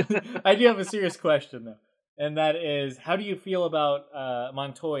that. I do have a serious question though, and that is, how do you feel about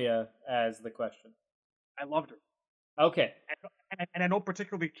Montoya as the question? I loved her. Okay. And I don't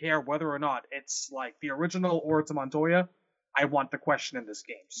particularly care whether or not it's like the original or it's a Montoya. I want the question in this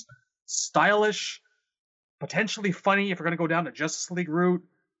game. Stylish, potentially funny if we're going to go down the Justice League route.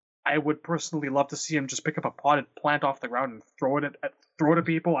 I would personally love to see him just pick up a potted plant off the ground and throw it at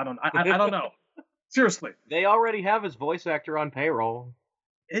people. I don't know. Seriously. They already have his voice actor on payroll.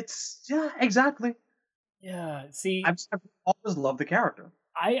 Exactly. Yeah, see, I've always loved the character.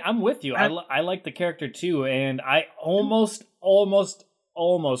 I'm with you. I like the character too, and I almost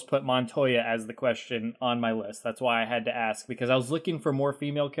put Montoya as the question on my list. That's why I had to ask, because I was looking for more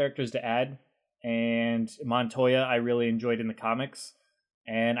female characters to add, and Montoya I really enjoyed in the comics,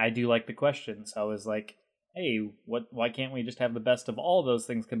 and I do like the question. So I was like, hey, why can't we just have the best of all those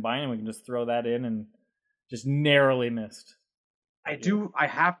things combined, and we can just throw that in, and just narrowly missed. I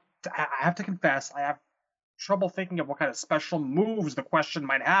have to confess, I have trouble thinking of what kind of special moves the question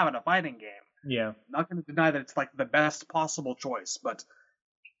might have in a fighting game. Yeah. I'm not going to deny that it's like the best possible choice, but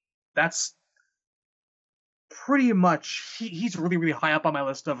that's pretty much, he's really, really high up on my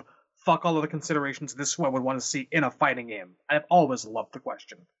list of fuck all of the considerations this one would want to see in a fighting game. I've always loved the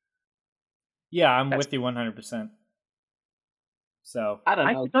question. Yeah, I'm with you 100%. So I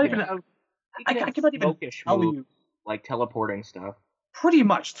don't know. I cannot even tell you, like teleporting stuff. Pretty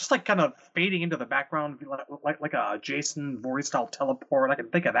much, just like kind of fading into the background, like a Jason Voorhees style teleport. I can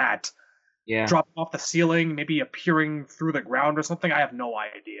think of that. Yeah. Dropping off the ceiling, maybe appearing through the ground or something. I have no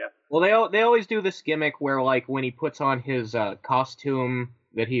idea. Well, they always do this gimmick where, like, when he puts on his costume,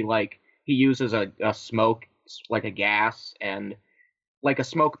 that he uses a smoke, like a gas, and like a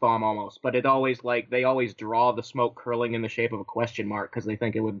smoke bomb almost. But it always, they always draw the smoke curling in the shape of a question mark because they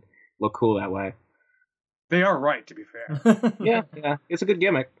think it would look cool that way. They are right, to be fair. Yeah, it's a good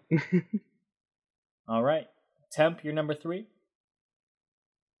gimmick. All right. Temp, you're number 3?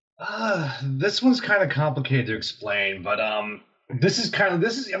 This one's kind of complicated to explain, but this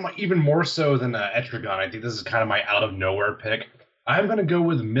is even more so than Etrigan. I think this is kind of my out of nowhere pick. I'm going to go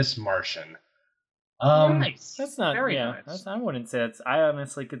with Miss Martian. Nice. That's not very nice. I wouldn't say that's. I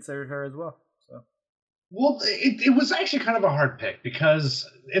honestly considered her as well. So. Well, it was actually kind of a hard pick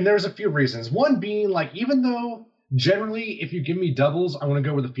and there's a few reasons. One being, like, even though generally if you give me doubles, I want to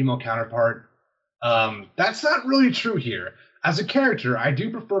go with a female counterpart. That's not really true here. As a character, I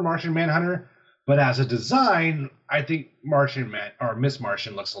do prefer Martian Manhunter, but as a design, I think Miss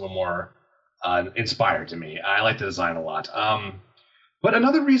Martian looks a little more inspired to me. I like the design a lot. But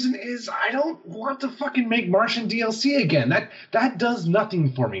another reason is I don't want to fucking make Martian DLC again. That does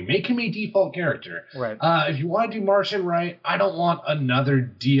nothing for me. Make him a default character. Right. If you want to do Martian right, I don't want another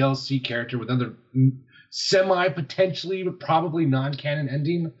DLC character with another semi-potentially, but probably non-canon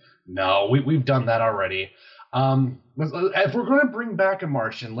ending. No, we've done that already. If we're going to bring back a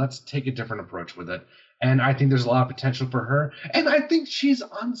Martian, let's take a different approach with it. And I think there's a lot of potential for her. And I think she's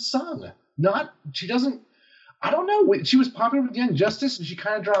unsung. I don't know. She was popular with Young Justice and she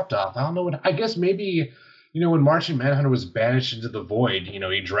kind of dropped off. I don't know I guess maybe when Martian Manhunter was banished into the void,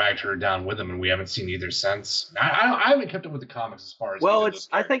 he dragged her down with him, and we haven't seen either since. I haven't kept up with the comics as far as. Well,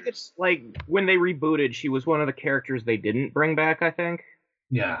 I think it's like when they rebooted, she was one of the characters they didn't bring back. I think.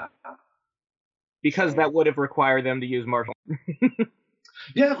 Yeah. Because that would have required them to use Martian.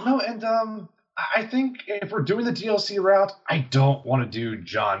 Yeah, no, and I think if we're doing the DLC route, I don't want to do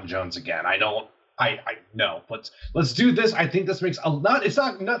John Jones again. No. Let's do this. I think this makes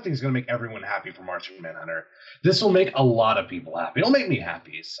nothing's gonna make everyone happy for Martian Manhunter. This will make a lot of people happy. It'll make me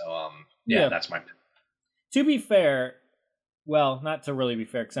happy. So yeah, that's my pick. To be fair, well, not to really be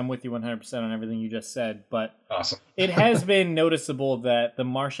fair, because I'm with you 100% on everything you just said, but awesome. It has been noticeable that the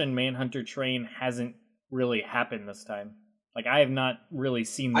Martian Manhunter train hasn't really happened this time. Like, I have not really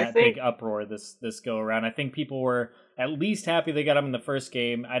seen that big uproar this go around. I think people were at least happy they got him in the first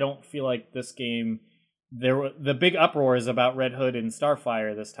game. I don't feel like this game, the big uproar is about Red Hood and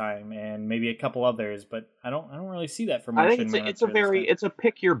Starfire this time, and maybe a couple others, but I don't really see that for Martian Manhunter. I think it's a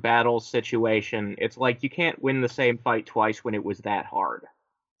pick your battle situation. It's like you can't win the same fight twice when it was that hard.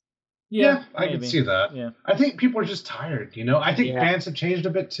 Yeah, I can see that. Yeah. I think people are just tired, I think fans have changed a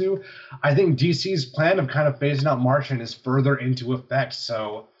bit too. I think DC's plan of kind of phasing out Martian is further into effect.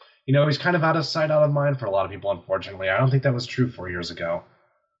 So, he's kind of out of sight, out of mind for a lot of people, unfortunately. I don't think that was true 4 years ago.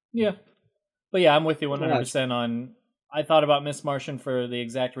 Yeah. But yeah, I'm with you 100% on... I thought about Miss Martian for the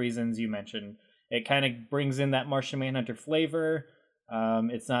exact reasons you mentioned. It kind of brings in that Martian Manhunter flavor.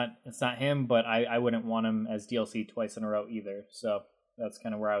 It's not him, but I wouldn't want him as DLC twice in a row either. So... that's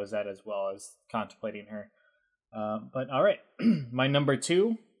kind of where I was at as well, as contemplating her. But all right, my number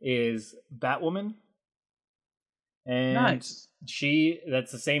 2 is Batwoman. And nice.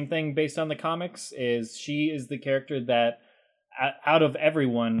 That's the same thing based on the comics, she is the character that out of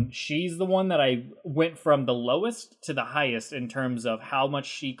everyone, she's the one that I went from the lowest to the highest in terms of how much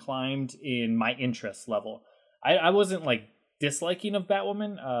she climbed in my interest level. I wasn't like disliking of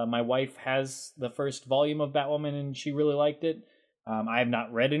Batwoman. My wife has the first volume of Batwoman and she really liked it. I have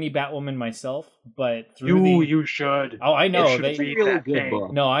not read any Batwoman myself, but you should. Oh, I know. It's a really good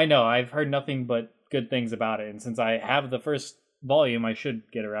book. No, I know. I've heard nothing but good things about it, and since I have the first volume, I should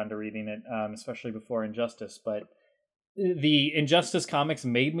get around to reading it, especially before Injustice. But the Injustice comics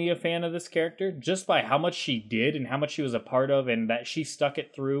made me a fan of this character just by how much she did and how much she was a part of, and that she stuck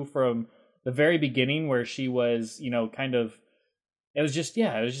it through from the very beginning, where she was, kind of. It was just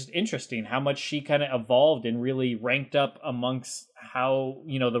interesting how much she kind of evolved and really ranked up amongst how,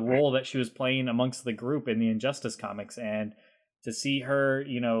 the role that she was playing amongst the group in the Injustice comics. And to see her,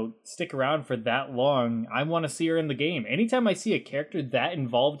 stick around for that long, I want to see her in the game. Anytime I see a character that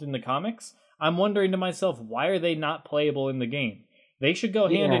involved in the comics, I'm wondering to myself, why are they not playable in the game? They should go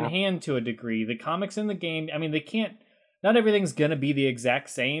hand in hand to a degree. The comics in the game, they can't, not everything's going to be the exact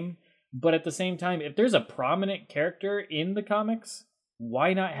same. But at the same time, if there's a prominent character in the comics,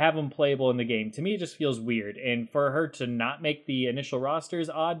 why not have them playable in the game? To me, it just feels weird. And for her to not make the initial roster is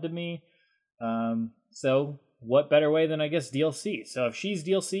odd to me. So what better way than, I guess, DLC? So if she's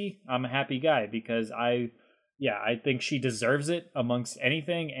DLC, I'm a happy guy because I think she deserves it amongst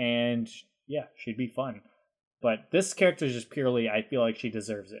anything. And yeah, she'd be fun. But this character is just purely, I feel like she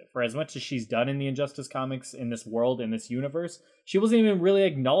deserves it. For as much as she's done in the Injustice comics, in this world, in this universe, she wasn't even really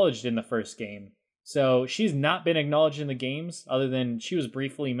acknowledged in the first game. So she's not been acknowledged in the games, other than she was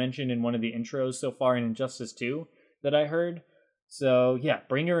briefly mentioned in one of the intros so far in Injustice 2 that I heard. So yeah,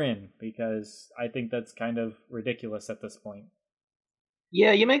 bring her in, because I think that's kind of ridiculous at this point.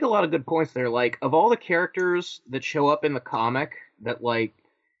 Yeah, you make a lot of good points there. Like, of all the characters that show up in the comic, that, like,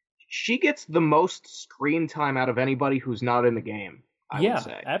 she gets the most screen time out of anybody who's not in the game, I would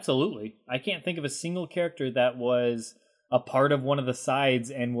say. Absolutely. I can't think of a single character that was a part of one of the sides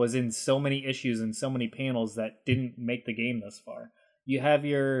and was in so many issues and so many panels that didn't make the game thus far. You have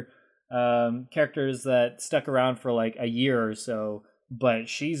your characters that stuck around for like a year or so, but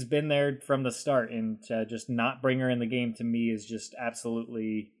she's been there from the start, and to just not bring her in the game to me is just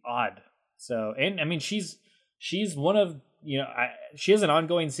absolutely odd. So, and she's one of, she has an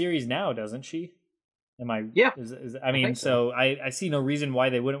ongoing series now, doesn't she? Yeah. I think so. I see no reason why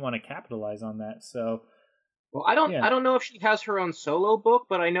they wouldn't want to capitalize on that. So, well, I don't know if she has her own solo book,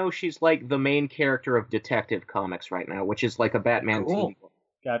 but I know she's like the main character of Detective Comics right now, which is like a Batman team book.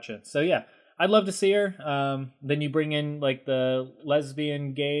 Gotcha. So yeah, I'd love to see her. Then you bring in like the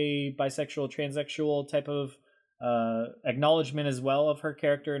lesbian, gay, bisexual, transsexual type of acknowledgement as well of her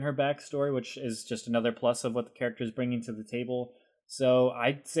character and her backstory, which is just another plus of what the character is bringing to the table. So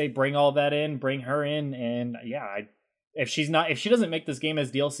I'd say bring all that in, bring her in, and yeah, if she doesn't make this game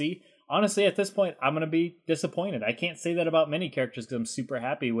as DLC, honestly, at this point, I'm going to be disappointed. I can't say that about many characters because I'm super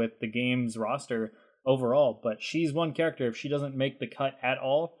happy with the game's roster overall. But she's one character. If she doesn't make the cut at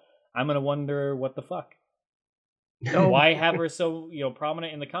all, I'm gonna wonder what the fuck. No. Why have her so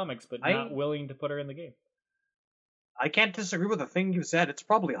prominent in the comics, but I- not willing to put her in the game? I can't disagree with the thing you said. It's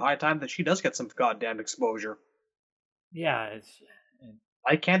probably high time that she does get some goddamn exposure. Yeah,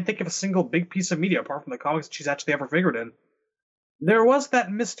 I can't think of a single big piece of media apart from the comics that she's actually ever figured in. There was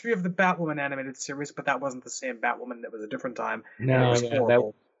that Mystery of the Batwoman animated series, but that wasn't the same Batwoman. That was a different time. No, and it was yeah,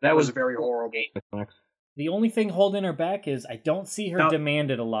 horrible. that was was very horrible. the only thing holding her back is I don't see her No.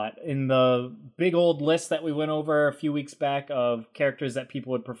 demanded a lot. In the big old list that we went over a few weeks back of characters that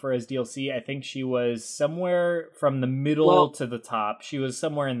people would prefer as DLC, I think she was somewhere from the middle to the top. She was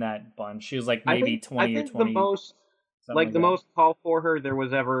somewhere in that bunch. She was like maybe 20 or 20. The most, the most call for her there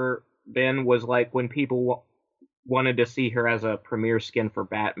was ever been was like when people wanted to see her as a premier skin for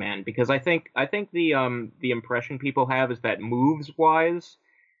Batman, because I think the impression people have is that moves wise,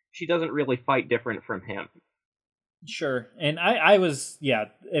 she doesn't really fight different from him. Sure. And I was,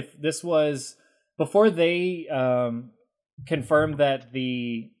 if this was before they confirmed that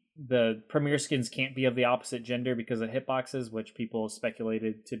the premier skins can't be of the opposite gender because of hitboxes, which people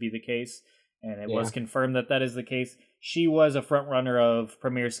speculated to be the case, and it was confirmed that that is the case. She was a front runner of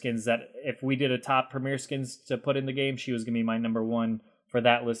premier skins that if we did a top premier skins to put in the game, she was going to be my number one for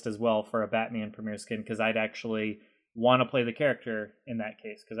that list as well for a Batman premier skin, because I'd actually want to play the character in that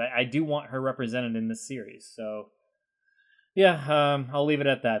case, because I do want her represented in this series. So yeah, I'll leave it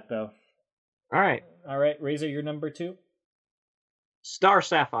at that though. All right, Razor, you're number 2. Star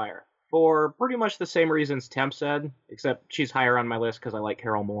Sapphire, for pretty much the same reasons Temp said, except she's higher on my list because I like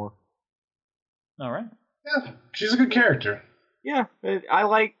Carol more. All right. Yeah, she's a good character. Yeah, I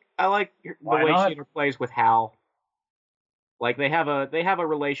like the Why way not? she interplays with Hal. Like they have a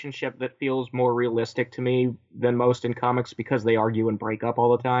relationship that feels more realistic to me than most in comics because they argue and break up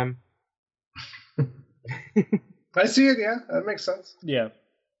all the time. I see it, yeah. That makes sense. Yeah.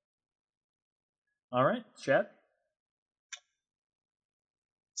 All right, Chad.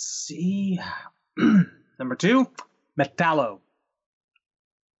 See, number 2, Metallo.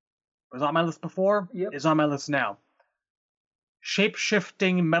 Was on my list before. Yep. Is on my list now.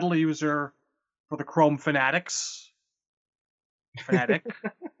 Shape-shifting metal user for the Chrome Fanatics. Fanatic.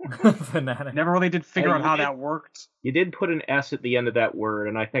 Fanatic. Never really did figure Hey, out you how did- that worked. You did put an S at the end of that word,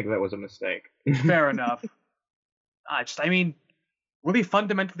 and I think that was a mistake. Fair enough. I mean, really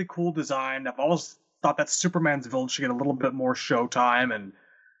fundamentally cool design. I've always thought that Superman's villain should get a little bit more showtime, and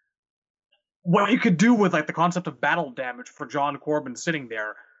what you could do with like the concept of battle damage for John Corbin sitting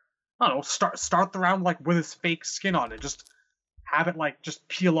there. I don't know, start the round like with his fake skin on it. Just have it like just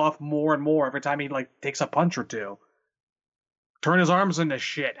peel off more and more every time he like takes a punch or two. Turn his arms into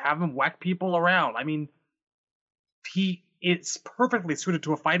shit. Have him whack people around. I mean, he is perfectly suited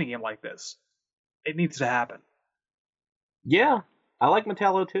to a fighting game like this. It needs to happen. Yeah, I like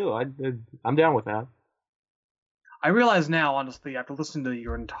Metallo too. I'm down with that. I realize now, honestly, after listening to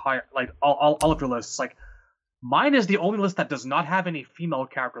your entire all of your lists, like mine is the only list that does not have any female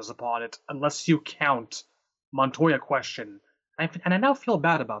characters upon it, unless you count Montoya Question, and I now feel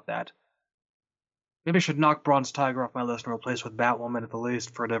bad about that. Maybe I should knock Bronze Tiger off my list and replace with Batwoman at the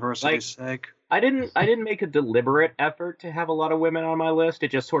least for diversity's sake. I didn't make a deliberate effort to have a lot of women on my list.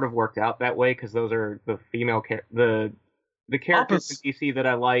 It just sort of worked out that way because those are the female the characters in DC that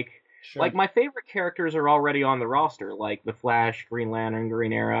I like. Sure. Like my favorite characters are already on the roster, like the Flash, Green Lantern,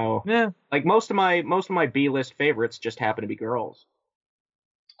 Green Arrow. Yeah. Like most of my B-list favorites just happen to be girls.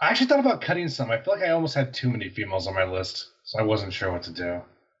 I actually thought about cutting some. I feel like I almost had too many females on my list, so I wasn't sure what to do.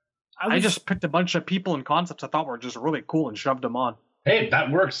 I just picked a bunch of people and concepts I thought were just really cool and shoved them on. Hey,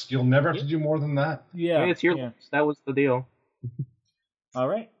 that works. You'll never have to do more than that. Yeah. I mean, it's your list. That was the deal. All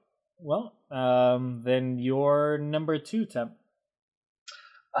right. Well, then you're number 2, Temp.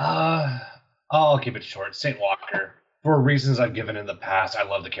 I'll keep it short. St. Walker. For reasons I've given in the past, I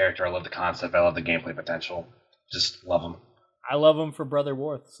love the character, I love the concept, I love the gameplay potential. Just love him. I love him for Brother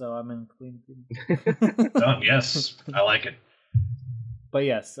Worth, so I'm in clean agreement. Done. Yes, I like it. But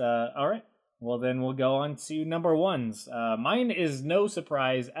yes, all right. Well, then we'll go on to number 1s. Mine is no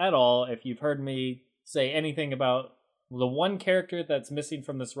surprise at all if you've heard me say anything about the one character that's missing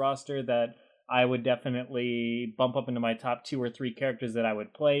from this roster that I would definitely bump up into my top 2 or 3 characters that I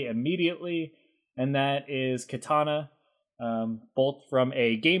would play immediately, and that is Katana, both from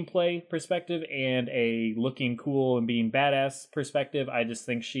a gameplay perspective and a looking cool and being badass perspective. I just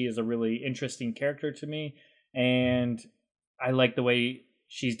think she is a really interesting character to me, and I like the way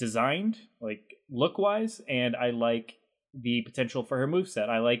she's designed, like look-wise, and I like the potential for her moveset.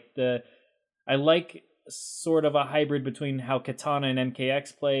 I like sort of a hybrid between how Katana and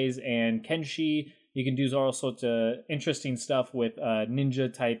MKX plays and Kenshi, You can do all sorts of interesting stuff with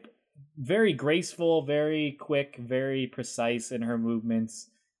ninja type. Very graceful, very quick, very precise in her movements.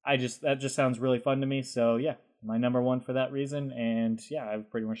 That just sounds really fun to me. So yeah, my number one for that reason. And yeah,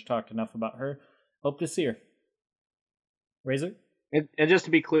 I've pretty much talked enough about her. Hope to see her. Razor? And just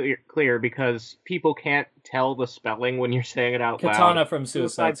to be clear, because people can't tell the spelling when you're saying it out loud. Katana from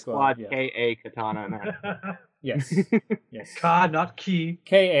Suicide Squad. Yeah. K-A Katana. In that. Yes. Yes. Ka, not Ki.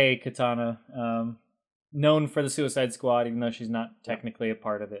 K.A. Katana. Known for the Suicide Squad, even though she's not technically a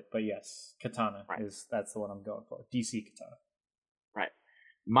part of it. But yes, Katana that's the one I'm going for. DC Katana. Right.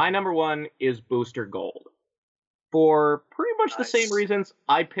 My number one is Booster Gold. For pretty much the same reasons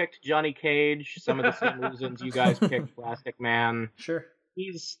I picked Johnny Cage, some of the same reasons you guys picked Plastic Man. Sure.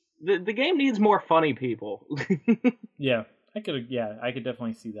 The game needs more funny people. Yeah, I could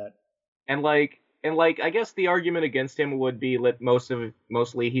definitely see that. And I guess the argument against him would be that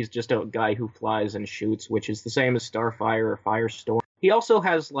mostly he's just a guy who flies and shoots, which is the same as Starfire or Firestorm. He also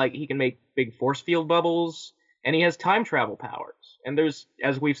has he can make big force field bubbles, and he has time travel powers. And there's,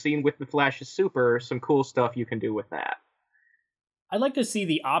 as we've seen with the Flash's super, some cool stuff you can do with that. I'd like to see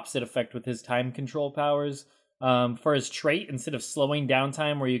the opposite effect with his time control powers. For his trait, instead of slowing down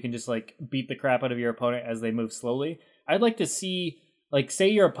time where you can just beat the crap out of your opponent as they move slowly, I'd like to see, say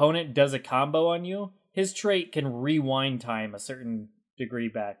your opponent does a combo on you, his trait can rewind time a certain degree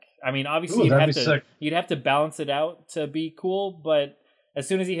back. I mean, obviously you'd have to balance it out to be cool, but as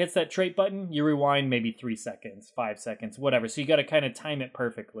soon as he hits that trait button, you rewind maybe 3 seconds, 5 seconds, whatever. So you got to kind of time it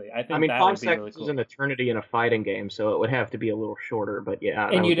perfectly. I think that would be really cool. 5 seconds is an eternity in a fighting game, so it would have to be a little shorter. But yeah,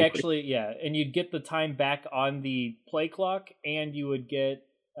 and you'd and you'd get the time back on the play clock, and you would get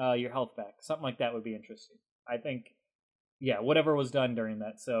your health back. Something like that would be interesting. I think, whatever was done during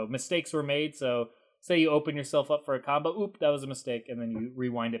that. So mistakes were made. So say you open yourself up for a combo, that was a mistake, and then you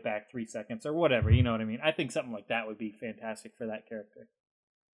rewind it back 3 seconds or whatever. You know what I mean? I think something like that would be fantastic for that character.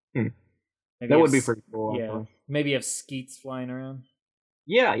 That would be pretty cool. Yeah, maybe have Skeets flying around.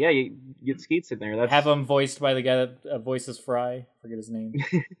 Yeah, you get Skeets in there. Have him voiced by the guy that voices Fry. Forget his name.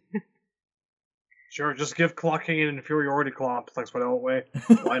 Sure, just give Clocking an inferiority complex without way.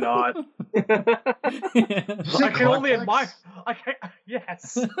 Why not? I can only admire.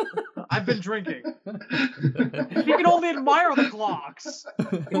 Yes, I've been drinking. He can only admire the clocks.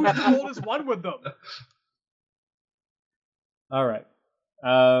 Who's the oldest one with them? All right.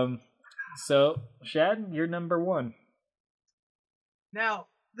 So Shad, you're number one. Now,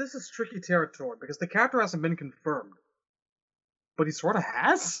 this is tricky territory because the character hasn't been confirmed, but he sort of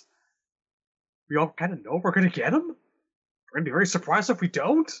has. We all kind of know we're going to get him. We're going to be very surprised if we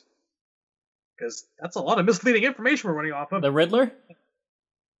don't, because that's a lot of misleading information we're running off of. The Riddler?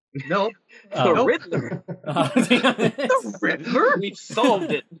 No. The Riddler? The Riddler? We've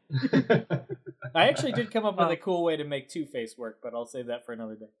solved it. I actually did come up with a cool way to make Two-Face work, but I'll save that for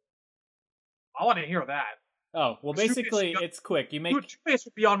another day. I want to hear that. Oh, well, basically, it's quick. You make Two-Face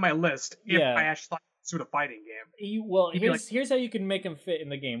would be on my list if I actually thought it was a fighting game. Here's how you can make him fit in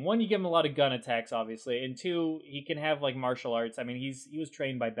the game. One, you give him a lot of gun attacks, obviously, and two, he can have martial arts. I mean, he was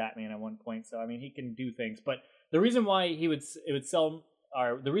trained by Batman at one point, so I mean, he can do things. But the reason why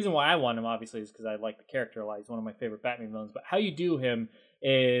the reason why I want him, obviously, is because I like the character a lot. He's one of my favorite Batman villains. But how you do him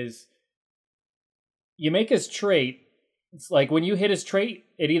is you make his trait. It's when you hit his trait,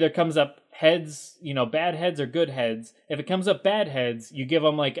 it either comes up heads, bad heads or good heads. If it comes up bad heads, you give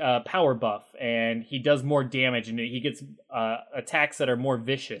him a power buff, and he does more damage, and he gets attacks that are more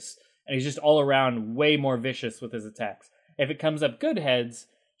vicious, and he's just all around way more vicious with his attacks. If it comes up good heads,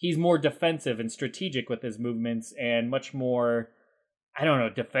 he's more defensive and strategic with his movements, and much more,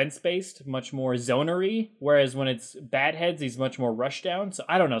 defense-based, much more zonery, whereas when it's bad heads, he's much more rush down. So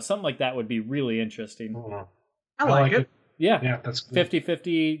I don't know, something like that would be really interesting. I like it. Yeah, that's cool.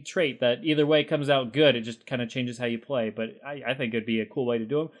 50-50 trait that either way comes out good. It just kind of changes how you play, but I think it'd be a cool way to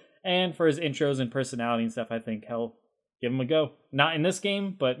do him. And for his intros and personality and stuff, I think, hell, give him a go. Not in this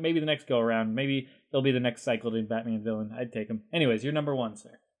game, but maybe the next go around. Maybe he'll be the next cycled in Batman villain. I'd take him. Anyways, you're number one,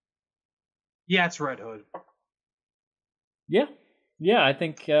 sir. Yeah, it's Red Hood. Yeah. Yeah, I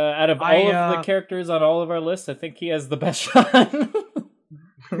think out of all of the characters on all of our lists, I think he has the best shot.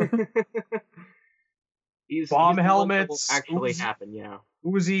 Bomb helmets actually happen, yeah.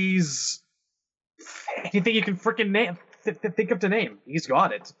 Uzis, anything you can freaking think of to name, he's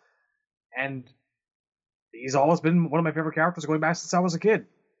got it. And he's always been one of my favorite characters going back since I was a kid,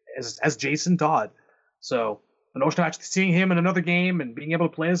 as Jason Todd. So the notion of actually seeing him in another game and being able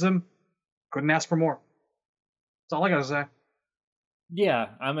to play as him, couldn't ask for more. That's all I gotta say. Yeah,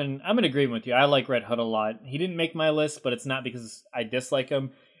 I'm in agreement with you. I like Red Hood a lot. He didn't make my list, but it's not because I dislike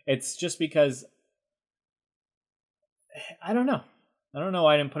him. It's just because I don't know. I don't know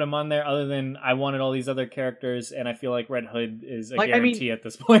why I didn't put him on there, other than I wanted all these other characters, and I feel like Red Hood is a guarantee at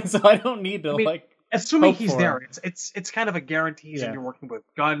this point, so I don't need to assuming hope he's for there, him. it's kind of a guarantee Yeah. that you're working with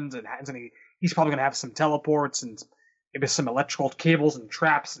guns and hands, and he's probably gonna have some teleports and maybe some electrical cables and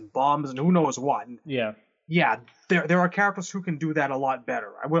traps and bombs and who knows what. And Yeah. yeah, there are characters who can do that a lot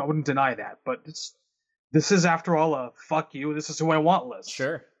better. I wouldn't deny that, but this is after all a fuck you. This is who I want list.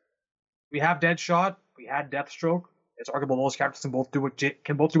 Sure. We have Deadshot. We had Deathstroke. It's arguable those characters can both do what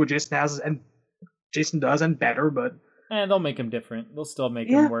Jason has and Jason does and better, but They'll make him different. They'll still make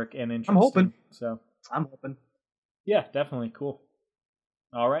him work and interesting. hoping. So I'm hoping. yeah, definitely cool.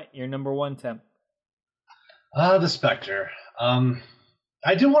 All right, your number 1, Temp. The Spectre.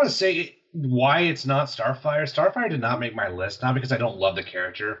 I do want to say why it's not Starfire. Starfire did not make my list, not because I don't love the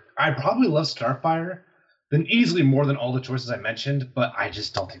character. I probably love Starfire than easily more than all the choices I mentioned, but I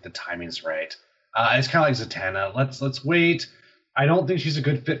just don't think the timing's right. It's kind of like Zatanna. Let's wait. I don't think she's a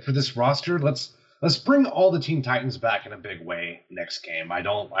good fit for this roster. Let's bring all the Teen Titans back in a big way next game. I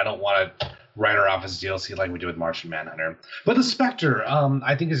don't want to write her off as DLC like we did with Martian Manhunter. But the Spectre,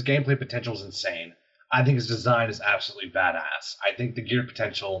 I think his gameplay potential is insane. I think his design is absolutely badass. I think the gear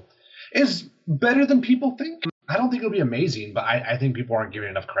potential is better than people think. I don't think it'll be amazing, but I think people aren't giving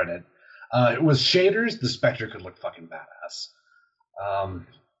enough credit. With shaders, the Spectre could look fucking badass.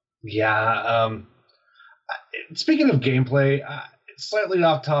 Speaking of gameplay, slightly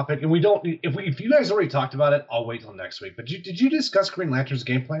off topic, and we don't. If you guys already talked about it, I'll wait till next week. But did you discuss Green Lantern's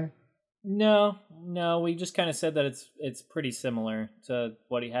gameplay? No, we just kind of said that it's pretty similar to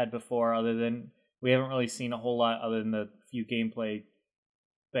what he had before, other than we haven't really seen a whole lot other than the few gameplay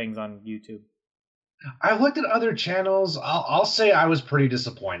things on YouTube. I've looked at other channels. I'll say I was pretty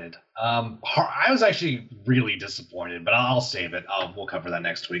disappointed. I was actually really disappointed, but I'll save it. We'll cover that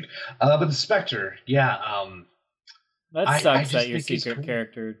next week. But the Spectre, yeah. That sucks that your secret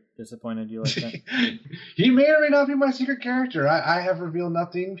character disappointed you like that. He may or may not be my secret character. I have revealed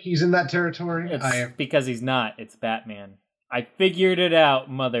nothing. He's in that territory. Because he's not. It's Batman. I figured it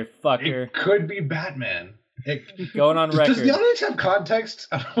out, motherfucker. It could be Batman. Going on record. Does the audience have context?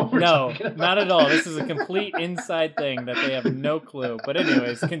 No, not at all. This is a complete inside thing that they have no clue. But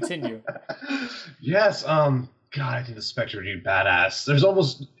anyways, continue. Yes, God, I think the Spectre would be badass. There's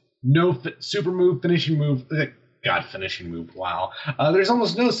almost no super move, finishing move. God, finishing move, wow. There's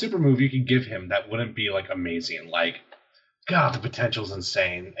almost no super move you could give him that wouldn't be, amazing. God, the potential's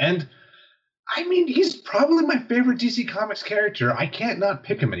insane. And, I mean, he's probably my favorite DC Comics character. I can't not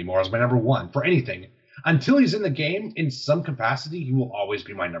pick him anymore as my number 1 for anything. Until he's in the game, in some capacity, he will always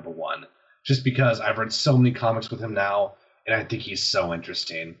be my number 1. Just because I've read so many comics with him now, and I think he's so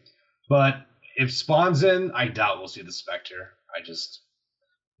interesting. But if Spawn's in, I doubt we'll see the Spectre.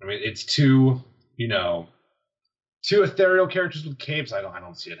 It's two ethereal characters with capes. I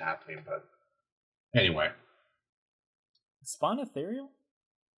don't see it happening, but anyway. Spawn ethereal?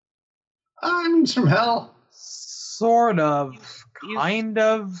 He's from hell. Sort of. Kind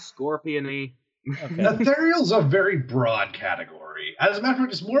of. Scorpion-y. Okay. Ethereal's a very broad category. As a matter of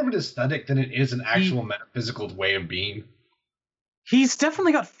fact, it's more of an aesthetic than it is an actual metaphysical way of being. He's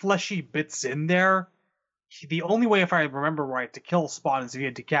definitely got fleshy bits in there. The only way, if I remember right, to kill Spawn is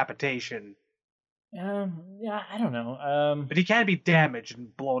via decapitation. Yeah, I don't know. But he can be damaged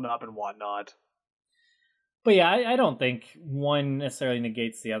and blown up and whatnot. But yeah, I don't think one necessarily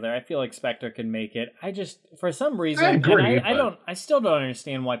negates the other. I feel like Spectre can make it. I just, for some reason, I agree, I still don't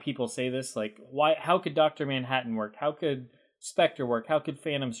understand why people say this. How could Dr. Manhattan work? How could Spectre work? How could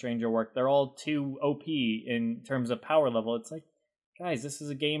Phantom Stranger work? They're all too OP in terms of power level. It's like, guys, this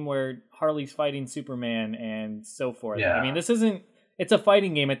is a game where Harley's fighting Superman and so forth. Yeah. I mean, it's a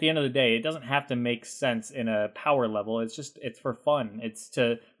fighting game at the end of the day. It doesn't have to make sense in a power level. It's for fun. It's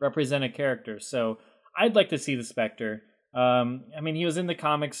to represent a character. So I'd like to see the Spectre. He was in the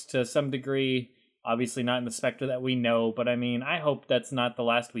comics to some degree, obviously not in the Spectre that we know, but I hope that's not the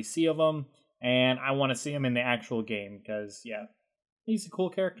last we see of him, and I want to see him in the actual game, because, yeah, he's a cool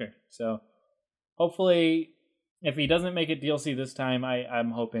character. So hopefully, if he doesn't make it DLC this time,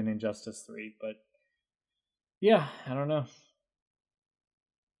 I'm hoping Injustice 3, but yeah, I don't know.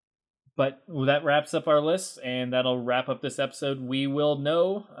 But that wraps up our list, and that'll wrap up this episode. We will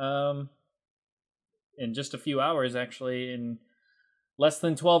know in just a few hours, actually. In less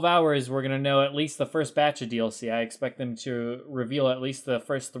than 12 hours, we're going to know at least the first batch of DLC. I expect them to reveal at least the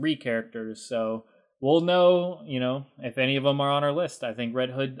first 3 characters. So we'll know, if any of them are on our list. I think Red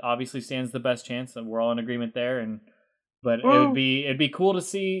Hood obviously stands the best chance, and we're all in agreement there. But it'd be cool to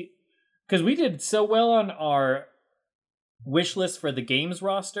see, because we did so well on our wish list for the games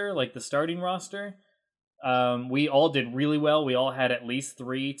roster, like the starting roster. We all did really well. We all had at least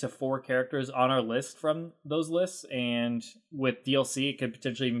 3 to 4 characters on our list from those lists, and with DLC, it could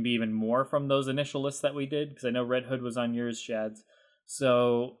potentially even be even more from those initial lists that we did, because I know Red Hood was on yours, Shads.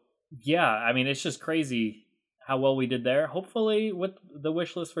 So, yeah, I mean, it's just crazy how well we did there. Hopefully, with the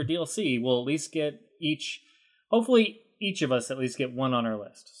wish list for DLC, we'll at least get hopefully each of us at least get 1 on our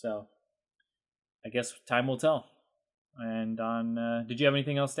list. So, I guess time will tell. And did you have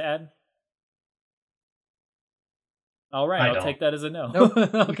anything else to add? All right, I'll take that as a no. Nope.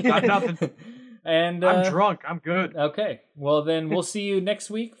 Okay. Got nothing. And I'm drunk. I'm good. Okay. Well, then we'll see you next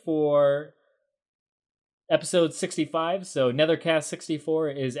week for episode 65. So Nethercast 64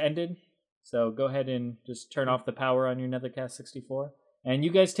 is ended. So go ahead and just turn off the power on your Nethercast 64. And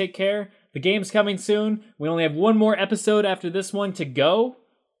you guys take care. The game's coming soon. We only have 1 more episode after this one to go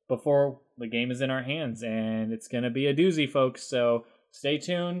before the game is in our hands. And it's going to be a doozy, folks. So stay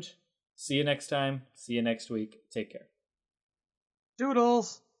tuned. See you next time. See you next week. Take care.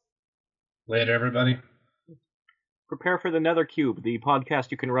 Doodles. Later, everybody. Prepare for the Nether Cube, the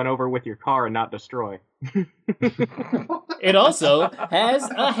podcast you can run over with your car and not destroy. It also has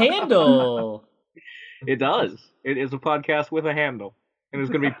a handle. It does. It is a podcast with a handle. And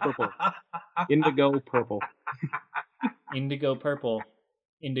it's going to be purple. Indigo purple. Indigo purple.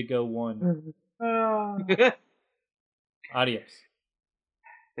 Indigo 1. Adios.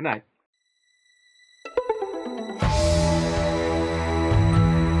 Good night.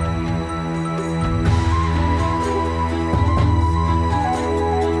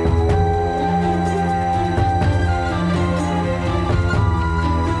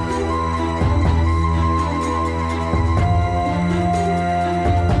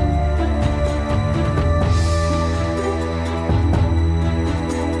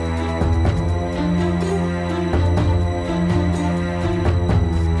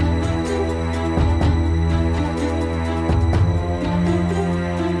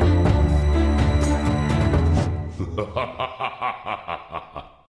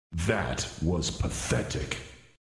 That was pathetic.